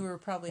come home. And you were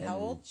probably how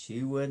old?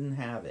 She wouldn't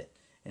have it.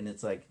 And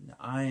it's like,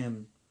 I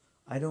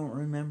don't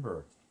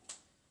remember.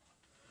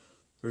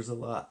 There's a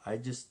lot I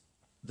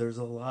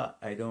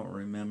don't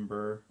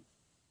remember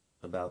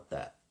about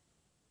that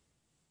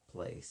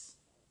place.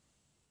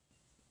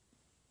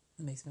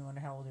 It makes me wonder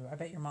how old you were. I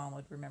bet your mom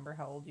would remember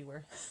how old you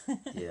were.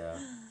 Yeah.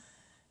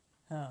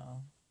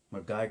 Oh.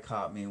 A guy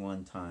caught me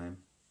one time,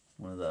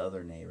 one of the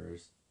other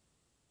neighbors.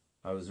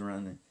 I was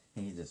running,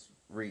 and he just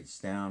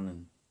reached down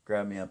and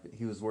grabbed me up.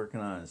 He was working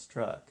on his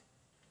truck.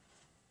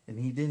 And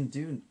he didn't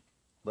do,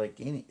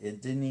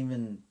 it didn't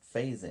even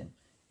faze him.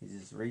 He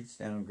just reached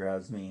down and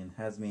grabs me and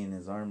has me in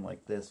his arm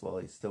like this while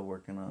he's still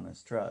working on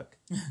his truck.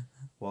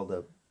 While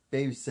the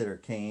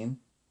babysitter came.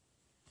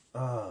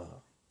 Oh.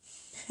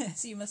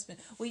 So you must have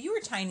been... Well, you were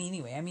tiny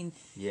anyway. I mean,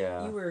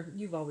 yeah.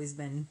 You've always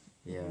been...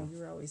 Yeah. You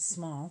were always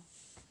small.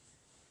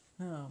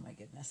 Oh, my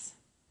goodness.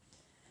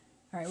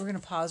 All right, we're going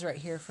to pause right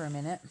here for a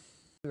minute.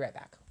 Be right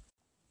back.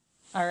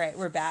 All right,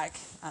 we're back.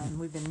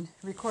 We've been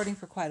recording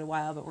for quite a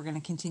while, but we're going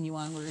to continue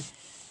on. We're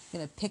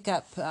going to pick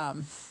up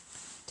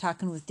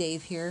talking with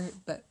Dave here,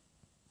 but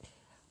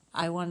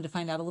I wanted to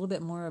find out a little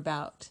bit more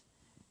about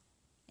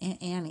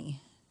Aunt Annie,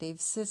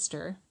 Dave's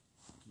sister.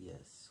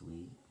 Yes,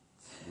 sweet,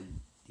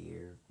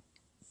 dear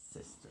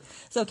sister.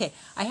 So, okay,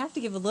 I have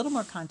to give a little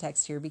more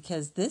context here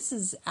because this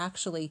is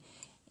actually,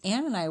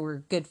 Ann and I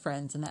were good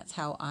friends, and that's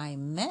how I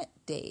met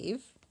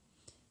Dave.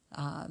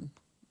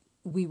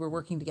 We were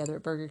working together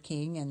at Burger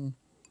King,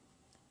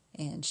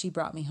 and she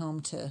brought me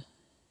home to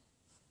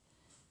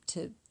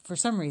for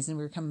some reason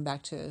we were coming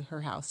back to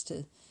her house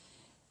to.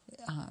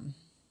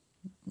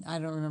 I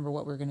don't remember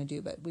what we were going to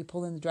do, but we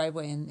pulled in the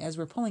driveway, and as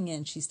we're pulling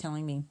in, she's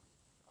telling me,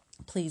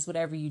 "Please,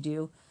 whatever you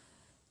do,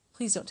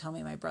 please don't tell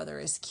me my brother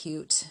is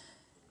cute.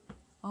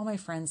 All my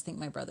friends think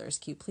my brother is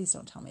cute. Please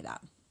don't tell me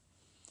that."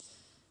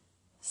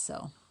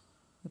 So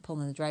we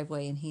pulled in the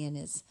driveway, and he and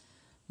his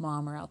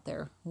mom are out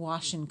there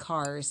washing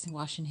cars,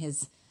 washing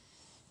his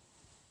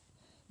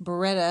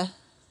Beretta,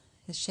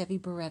 his Chevy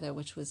Beretta,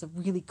 which was a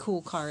really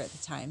cool car at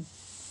the time.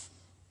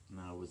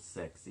 That was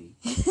sexy.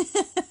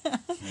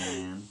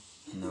 Tan,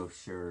 no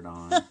shirt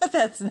on.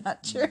 That's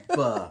not true.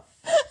 Buff.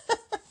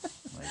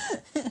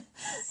 Like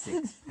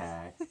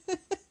 6-pack.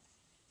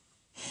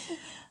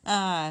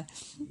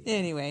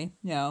 Anyway,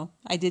 no.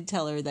 I did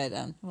tell her that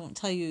I won't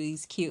tell you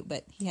he's cute,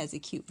 but he has a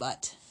cute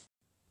butt.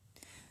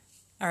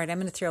 All right, I'm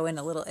going to throw in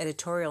a little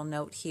editorial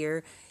note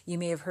here. You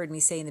may have heard me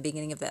say in the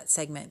beginning of that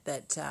segment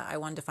that I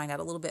wanted to find out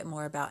a little bit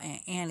more about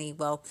Aunt Annie.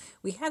 Well,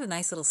 we had a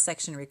nice little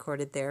section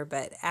recorded there,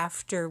 but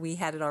after we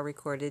had it all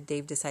recorded,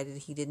 Dave decided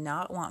he did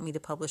not want me to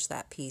publish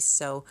that piece,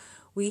 so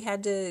we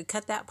had to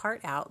cut that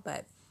part out.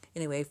 But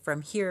anyway,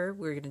 from here,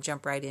 we're going to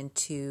jump right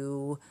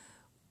into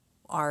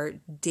our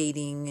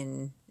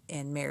dating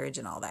and marriage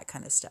and all that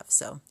kind of stuff.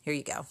 So here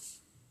you go.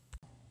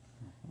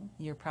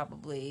 You're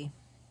probably...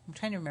 I'm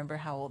trying to remember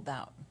how old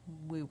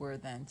we were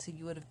then. So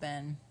you would have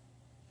been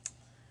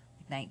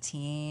like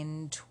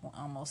 19,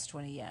 almost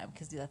 20, yeah,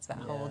 because that's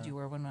about how old you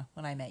were when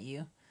I met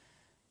you.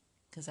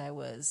 Because I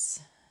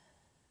was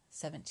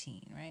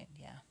 17, right?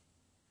 Yeah.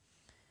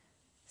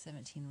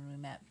 17 when we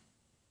met.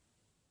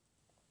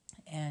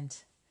 And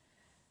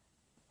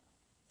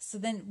so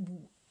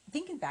then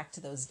thinking back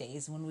to those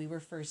days when we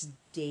were first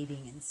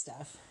dating and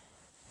stuff,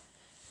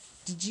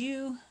 did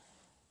you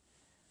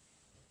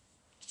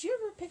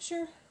ever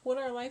picture what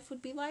our life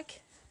would be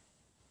like?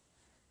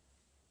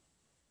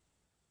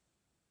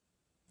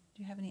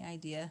 Do you have any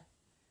idea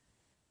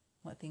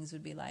what things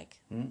would be like?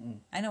 Mm-mm.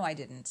 I know I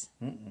didn't.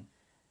 Mm-mm.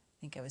 I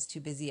think I was too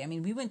busy. I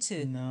mean, we went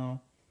to... No.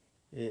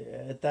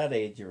 At that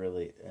age, you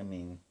really... I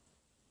mean...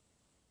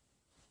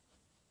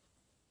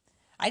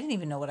 I didn't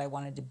even know what I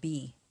wanted to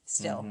be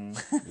still.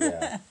 Mm-hmm.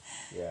 Yeah.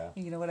 Yeah.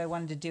 You know, what I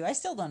wanted to do. I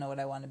still don't know what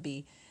I want to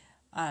be.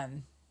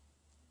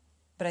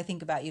 But I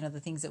think about, the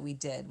things that we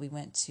did. We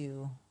went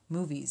to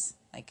movies,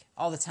 like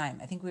all the time.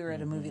 I think we were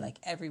at a movie like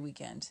every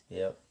weekend.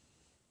 Yep.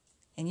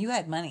 And you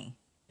had money.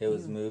 It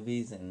was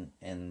movies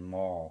and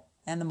mall.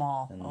 And the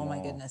mall. And the my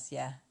mall. goodness,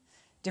 yeah.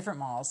 Different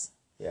malls.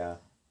 Yeah.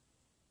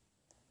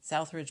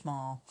 Southridge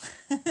Mall.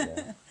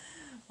 Yeah.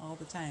 All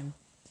the time.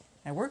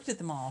 I worked at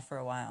the mall for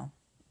a while.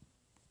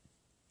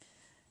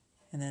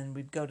 And then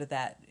we'd go to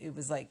that. It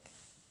was like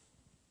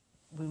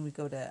when we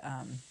go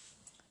to,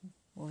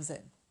 what was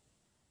it?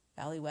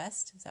 Valley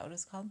West? Is that what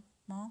it's called?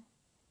 Mall?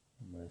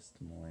 West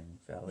Des Moines.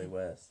 Valley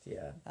West,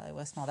 yeah. Valley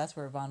West Mall. That's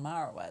where Von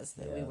Maur was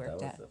that we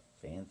worked at. That was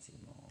a fancy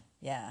mall.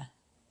 Yeah.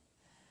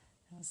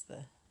 That was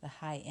the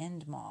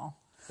high-end mall.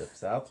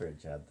 Except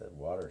Southridge had the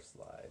water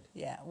slide.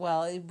 Yeah.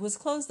 Well, it was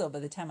closed, though, by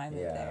the time I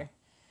moved there.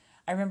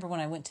 I remember when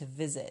I went to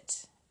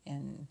visit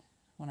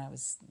when I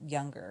was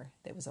younger,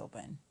 it was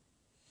open.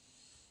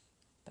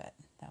 But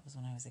that was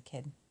when I was a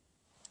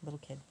little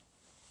kid.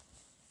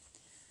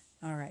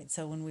 All right.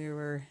 So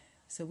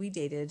we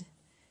dated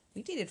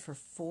for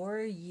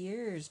 4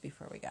 years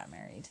before we got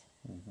married.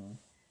 Mm-hmm.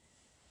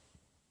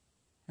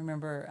 I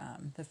remember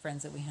the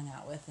friends that we hung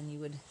out with, and you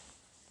would,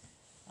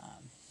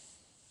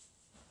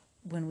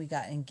 when we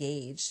got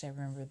engaged, I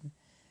remember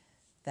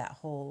that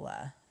whole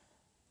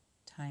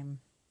time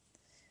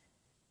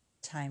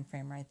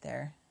frame right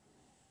there.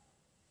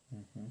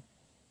 Mm-hmm.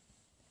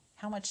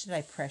 How much did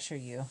I pressure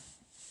you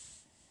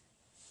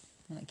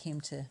when it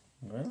came to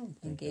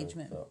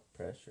engagement? I felt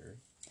pressure.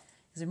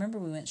 Because I remember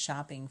we went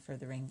shopping for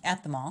the ring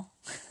at the mall.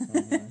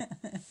 Mm-hmm.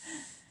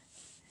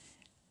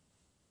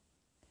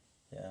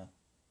 Yeah.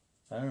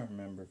 I don't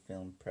remember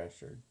feeling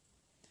pressured.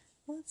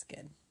 Well, that's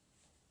good.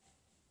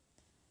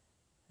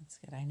 That's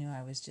good. I knew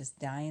I was just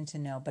dying to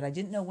know, but I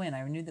didn't know when.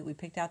 I knew that we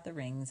picked out the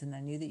rings, and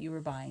I knew that you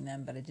were buying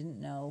them, but I didn't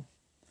know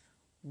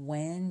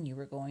when you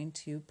were going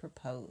to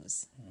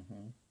propose.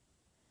 Mm-hmm.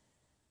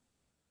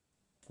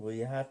 Well,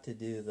 you have to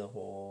do the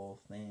whole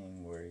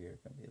thing where you're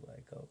going to be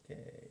like,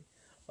 okay,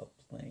 a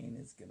plane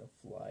is going to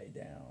fly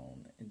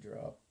down and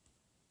drop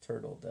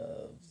turtle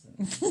doves.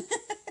 And,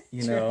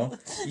 you know,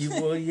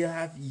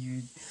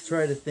 you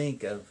try to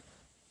think of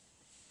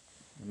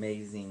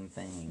amazing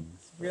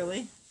things.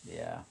 Really?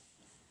 Yeah.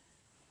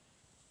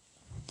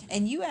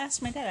 And you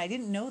asked my dad, I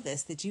didn't know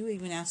this, that you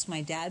even asked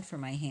my dad for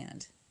my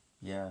hand.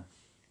 Yeah.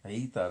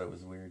 He thought it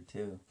was weird,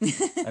 too.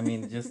 I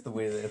mean, just the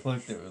way they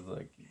looked, it was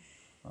like,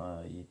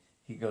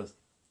 he goes,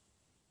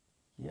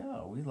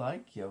 yeah, we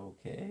like you,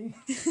 okay?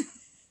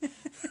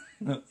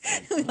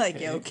 We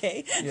like you,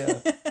 okay? Yeah.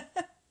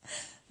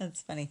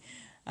 That's funny.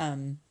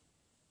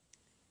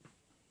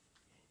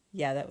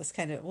 Yeah, that was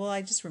kind of, well,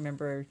 I just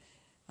remember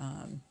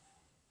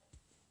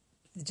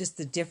just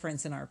the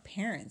difference in our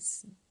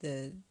parents,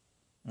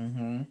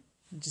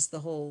 just the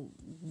whole,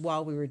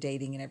 while we were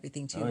dating and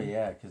everything, too. Oh,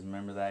 yeah, because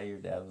remember that your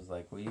dad was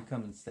like, will you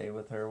come and stay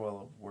with her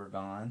while we're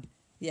gone?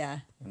 Yeah.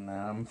 And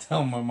now I'm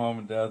telling my mom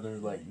and dad, they're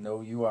like,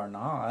 no, you are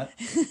not.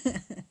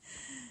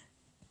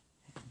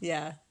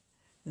 Yeah.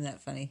 Isn't that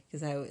funny?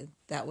 Because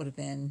that would have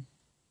been,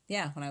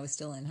 when I was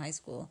still in high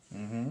school.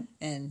 Mm-hmm.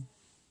 And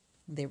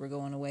they were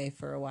going away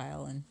for a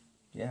while. And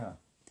yeah.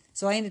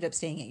 So I ended up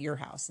staying at your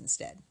house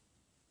instead.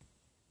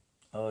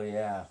 Oh,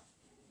 yeah.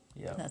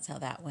 Yep. That's how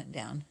that went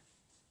down.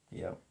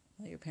 Yep.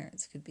 Well, your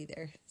parents could be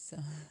there. So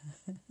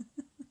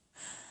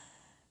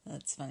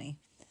that's funny.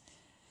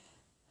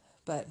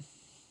 But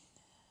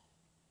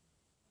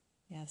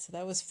yeah, so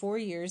that was 4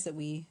 years that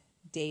we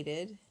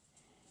dated,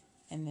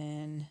 and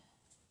then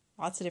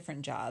lots of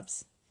different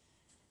jobs.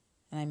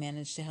 And I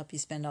managed to help you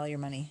spend all your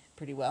money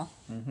pretty well.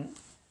 Mm-hmm.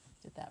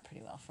 Did that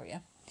pretty well for you.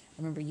 I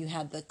remember you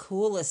had the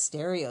coolest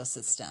stereo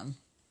system.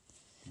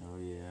 Oh,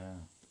 yeah.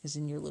 It was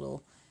in your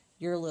little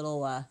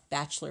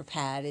bachelor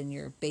pad in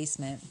your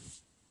basement.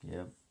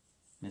 Yep.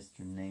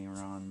 Mr.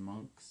 Nayron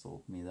Monk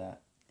sold me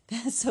that.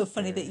 That's so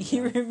funny that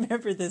you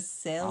remember the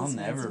salesman's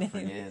name. I'll never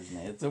forget his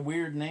name. It's a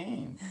weird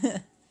name.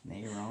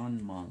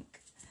 Nayron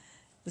Monk.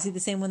 Was he the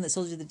same one that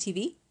sold you the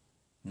TV?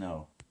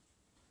 No.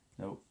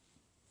 Nope.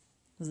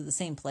 Was it the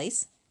same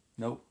place?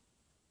 Nope.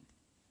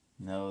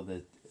 No,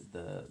 the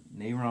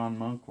Nayron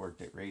Monk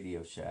worked at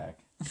Radio Shack.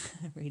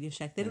 Radio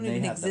Shack. They don't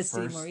even exist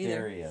anymore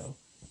either. They had the first stereo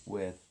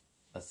with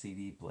a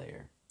CD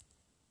player.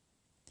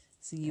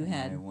 So you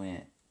had... I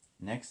went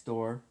next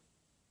door.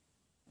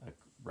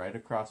 Right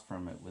across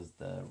from it was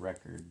the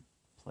record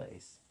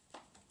place.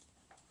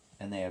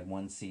 And they had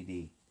one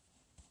CD.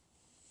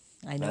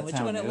 I know which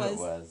one it was. It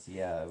was.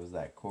 Yeah, it was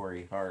that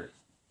Corey Hart.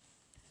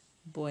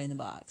 Boy in the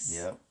Box.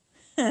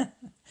 Yep.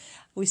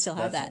 We still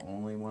have that. That's the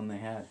only one they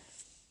had.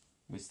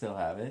 We still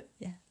have it?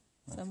 Yeah,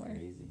 somewhere. That's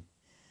crazy.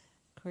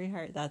 Corey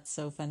Hart, that's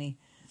so funny.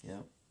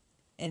 Yep.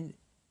 And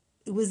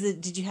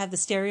did you have the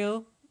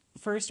stereo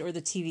first or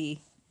the TV?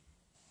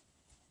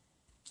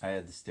 I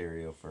had the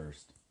stereo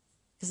first.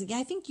 Because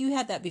I think you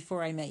had that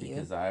before I met you.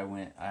 Because I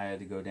had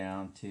to go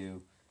down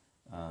to,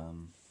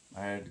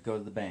 I had to go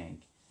to the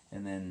bank,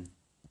 and then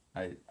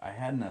I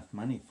had enough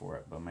money for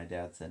it, but my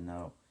dad said,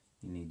 no,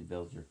 you need to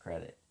build your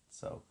credit.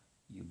 So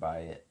you buy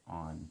it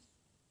on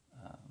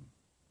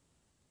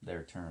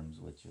their terms,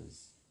 which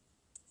was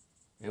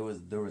there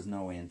was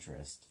no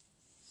interest.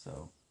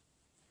 So,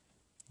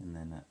 and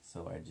then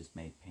so I just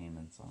made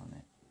payments on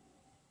it.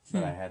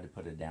 But I had to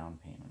put a down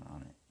payment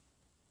on it.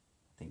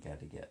 I think I had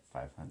to get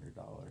 $500.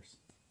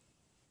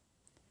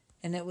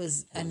 And it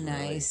was a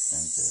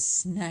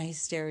nice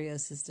stereo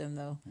system,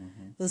 though.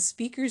 Mm-hmm. Those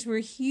speakers were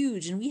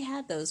huge, and we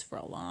had those for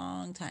a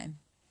long time.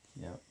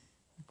 Yep.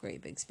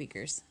 Great big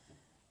speakers.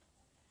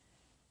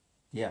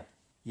 Yeah.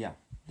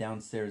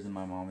 Downstairs in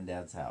my mom and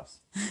dad's house.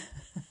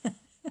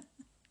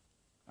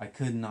 I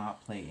could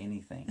not play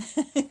anything.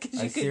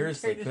 I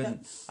seriously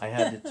couldn't. I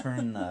had to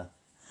turn the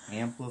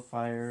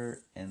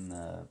amplifier and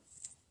the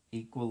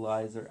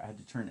equalizer. I had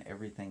to turn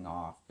everything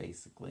off,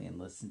 basically, and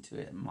listen to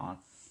it in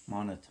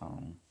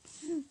monotone.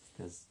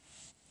 Because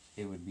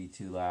it would be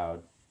too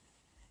loud.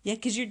 Yeah,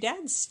 because your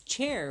dad's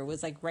chair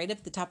was like right up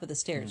at the top of the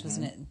stairs,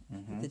 wasn't it?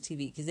 Mm-hmm. The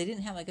TV. Because they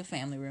didn't have like a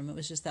family room. It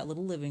was just that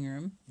little living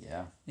room.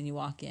 Yeah. When you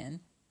walk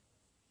in.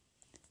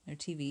 Their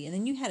TV. And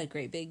then you had a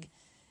great big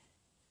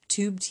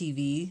tube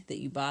TV that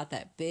you bought,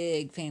 that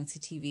big fancy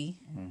TV.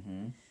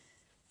 Mm-hmm.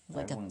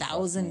 Like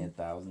 $1,000.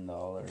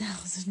 $1,000.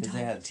 Because they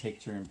had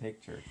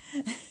picture-in-picture.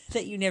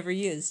 That you never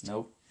used.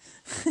 Nope.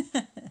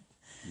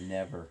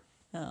 Never.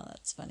 Oh,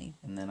 that's funny.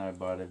 And then I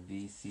bought a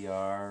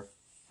VCR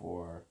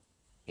for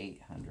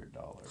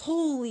 $800.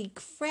 Holy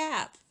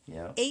crap!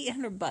 Yep.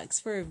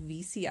 $800 for a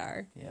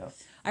VCR. Yep.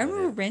 I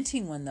remember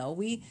renting one though.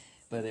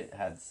 But it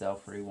had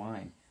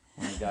self-rewind.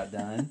 When it got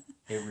done,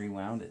 it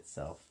rewound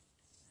itself.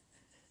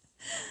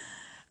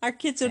 Our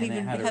kids don't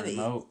even have a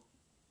remote.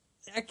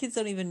 Our kids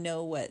don't even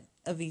know what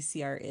a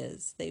VCR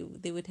is. They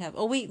would have.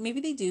 Oh wait, maybe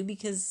they do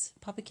because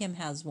Papa Kim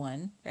has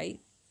one,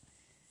 right?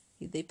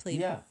 They play.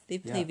 Yeah. They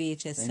play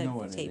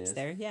VHS tapes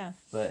there. Yeah.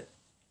 But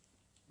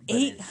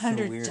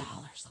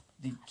 $800.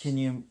 Can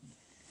you?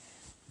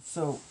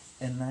 So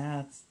and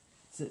that's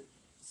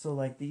so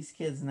like these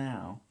kids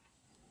now.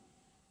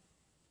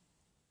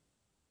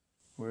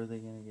 Where are they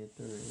gonna get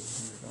their $800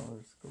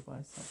 to go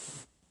buy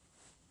something?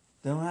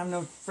 They don't have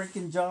no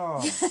freaking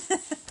job.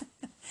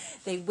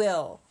 They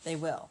will,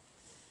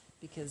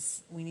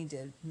 because we need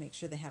to make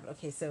sure they have it.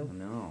 Okay, so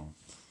no.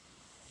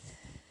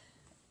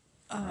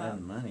 I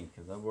have money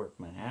because I worked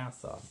my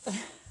ass off.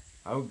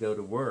 I would go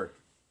to work,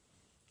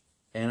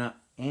 and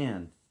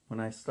when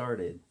I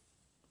started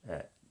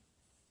at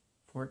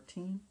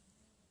 14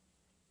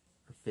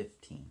 or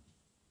 15,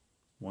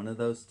 one of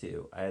those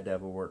two, I had to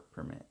have a work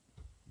permit.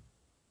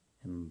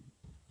 And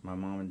my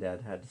mom and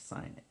dad had to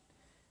sign it.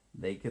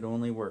 They could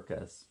only work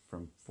us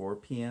from 4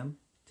 p.m.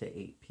 to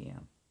 8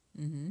 p.m.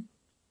 Mm-hmm.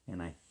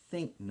 And I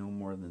think no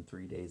more than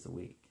 3 days a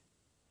week.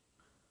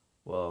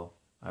 Well,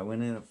 I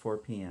went in at 4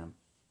 p.m.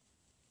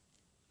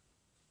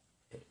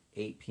 At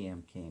 8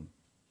 p.m. came.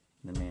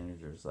 And the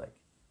manager's like,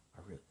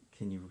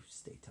 can you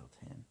stay till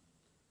 10?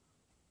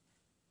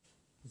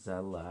 Is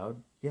that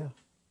allowed? Yeah,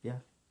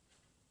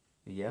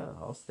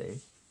 I'll stay.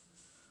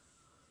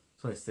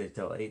 So I stayed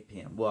till 8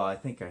 p.m. Well, I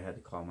think I had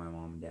to call my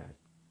mom and dad.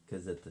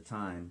 Because at the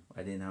time,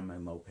 I didn't have my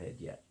moped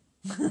yet.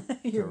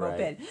 Your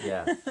moped.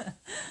 Yeah.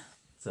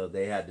 So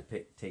they had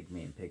to take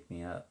me and pick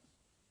me up.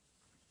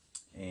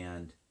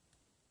 And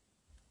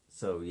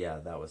so, yeah,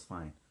 that was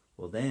fine.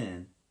 Well,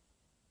 then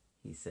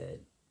he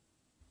said,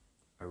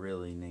 I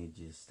really need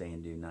you to stay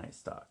and do night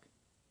stock.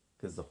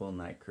 Because the whole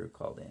night crew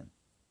called in.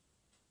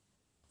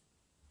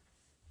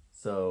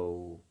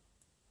 So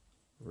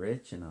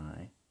Rich and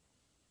I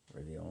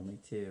were the only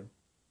two.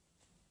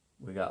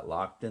 We got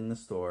locked in the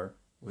store.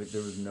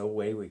 There was no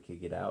way we could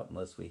get out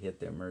unless we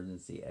hit the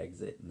emergency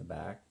exit in the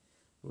back.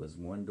 It was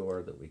one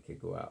door that we could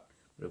go out.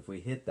 But if we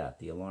hit that,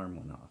 the alarm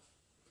went off.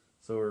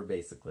 So we were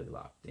basically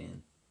locked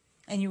in.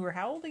 And you were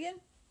how old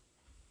again?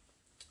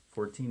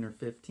 14 or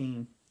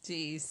 15.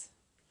 Jeez.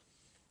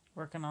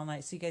 Working all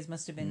night. So you guys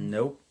must have been...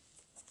 Nope.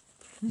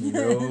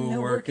 No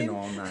working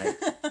all night.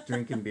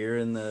 Drinking beer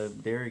in the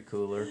dairy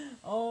cooler.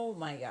 Oh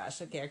my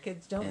gosh. Okay, our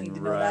kids don't need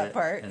to know that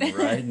part. And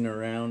riding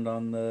around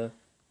on the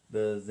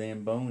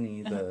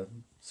Zamboni, the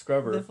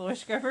scrubber. The floor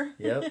scrubber?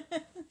 Yep.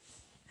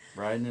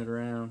 Riding it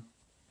around.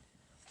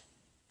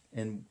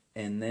 And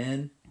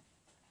then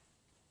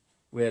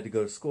we had to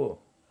go to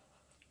school.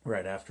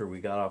 Right after we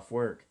got off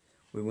work.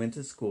 We went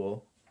to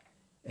school.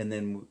 And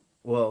then,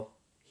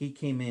 he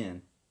came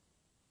in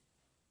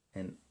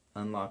and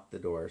unlocked the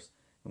doors.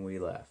 And we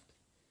left.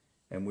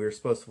 And we were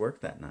supposed to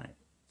work that night.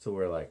 So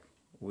we're like,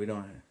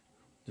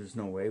 there's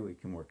no way we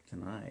can work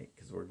tonight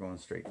because we're going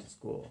straight to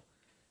school.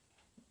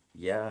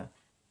 Yeah,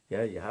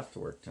 you have to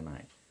work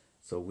tonight.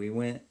 So we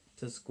went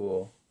to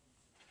school,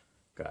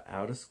 got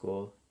out of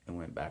school, and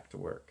went back to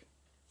work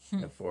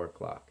at 4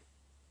 o'clock.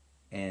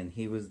 And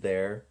he was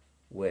there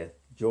with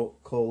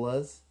Jolt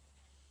Colas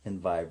and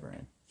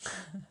Vibrant.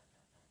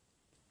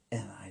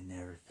 And I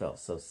never felt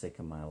so sick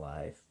in my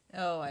life.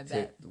 Oh, I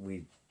bet.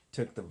 We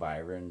took the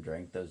Vibrant and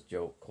drank those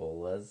Jolt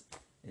Colas.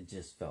 It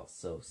just felt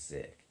so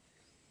sick.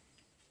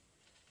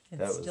 Did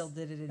it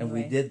anyway. And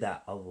we did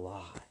that a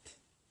lot.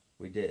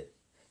 We did.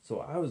 So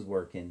I was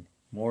working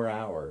more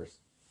hours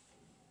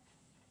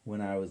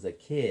when I was a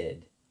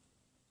kid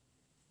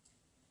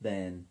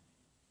than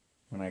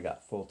when I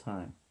got full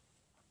time.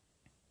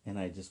 And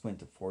I just went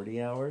to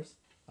 40 hours.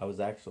 I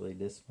was actually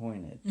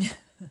disappointed.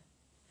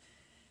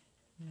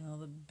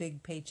 The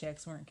big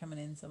paychecks weren't coming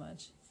in so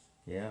much.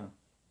 Yeah,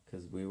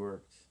 because we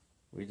worked.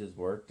 We just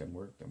worked and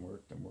worked and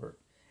worked and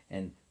worked.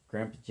 And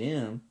Grandpa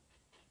Jim,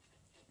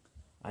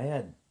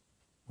 when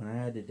I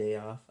had the day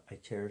off, I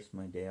cherished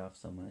my day off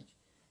so much.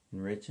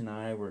 And Rich and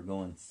I were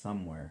going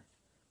somewhere,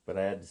 but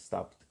I had to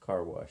stop at the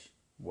car wash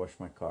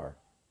my car.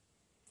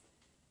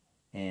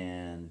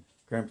 And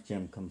Grandpa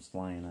Jim comes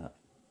flying up,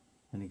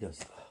 and he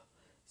goes, "Oh,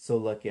 so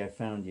lucky I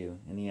found you."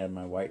 And he had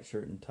my white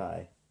shirt and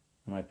tie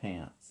and my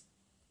pants.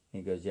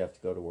 And he goes, "You have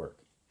to go to work.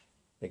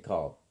 They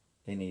called.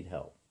 They need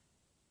help."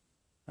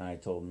 And I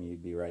told him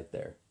you'd be right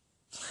there.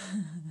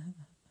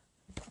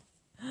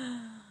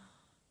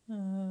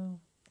 Oh,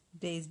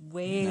 days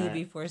way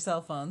before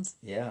cell phones.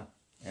 Yeah,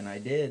 and I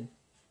did.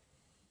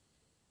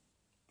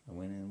 I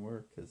went in and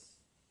worked because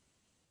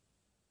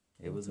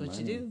it was That's what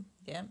money. you do.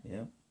 Yeah.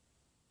 Yep.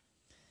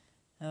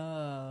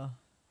 Oh.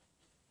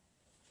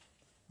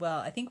 Well,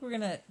 I think we're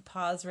going to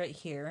pause right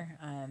here.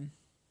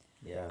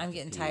 Yeah. I'm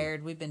getting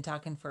tired. We've been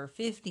talking for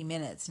 50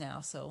 minutes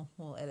now, so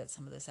we'll edit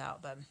some of this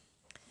out. But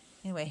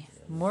anyway,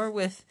 more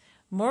with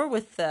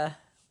the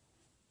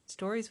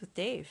stories with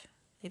Dave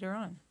later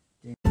on.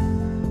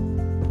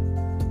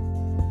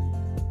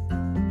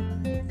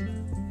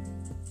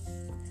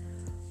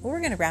 Well, we're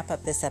going to wrap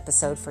up this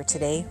episode for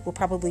today. We'll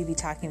probably be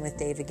talking with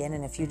Dave again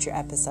in a future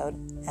episode,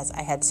 as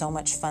I had so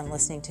much fun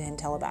listening to him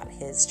tell about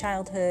his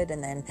childhood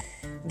and then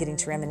getting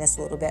to reminisce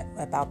a little bit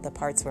about the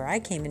parts where I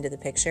came into the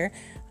picture.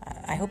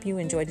 I hope you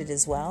enjoyed it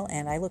as well,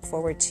 and I look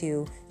forward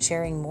to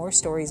sharing more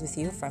stories with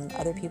you from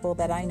other people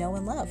that I know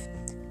and love.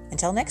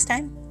 Until next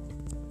time.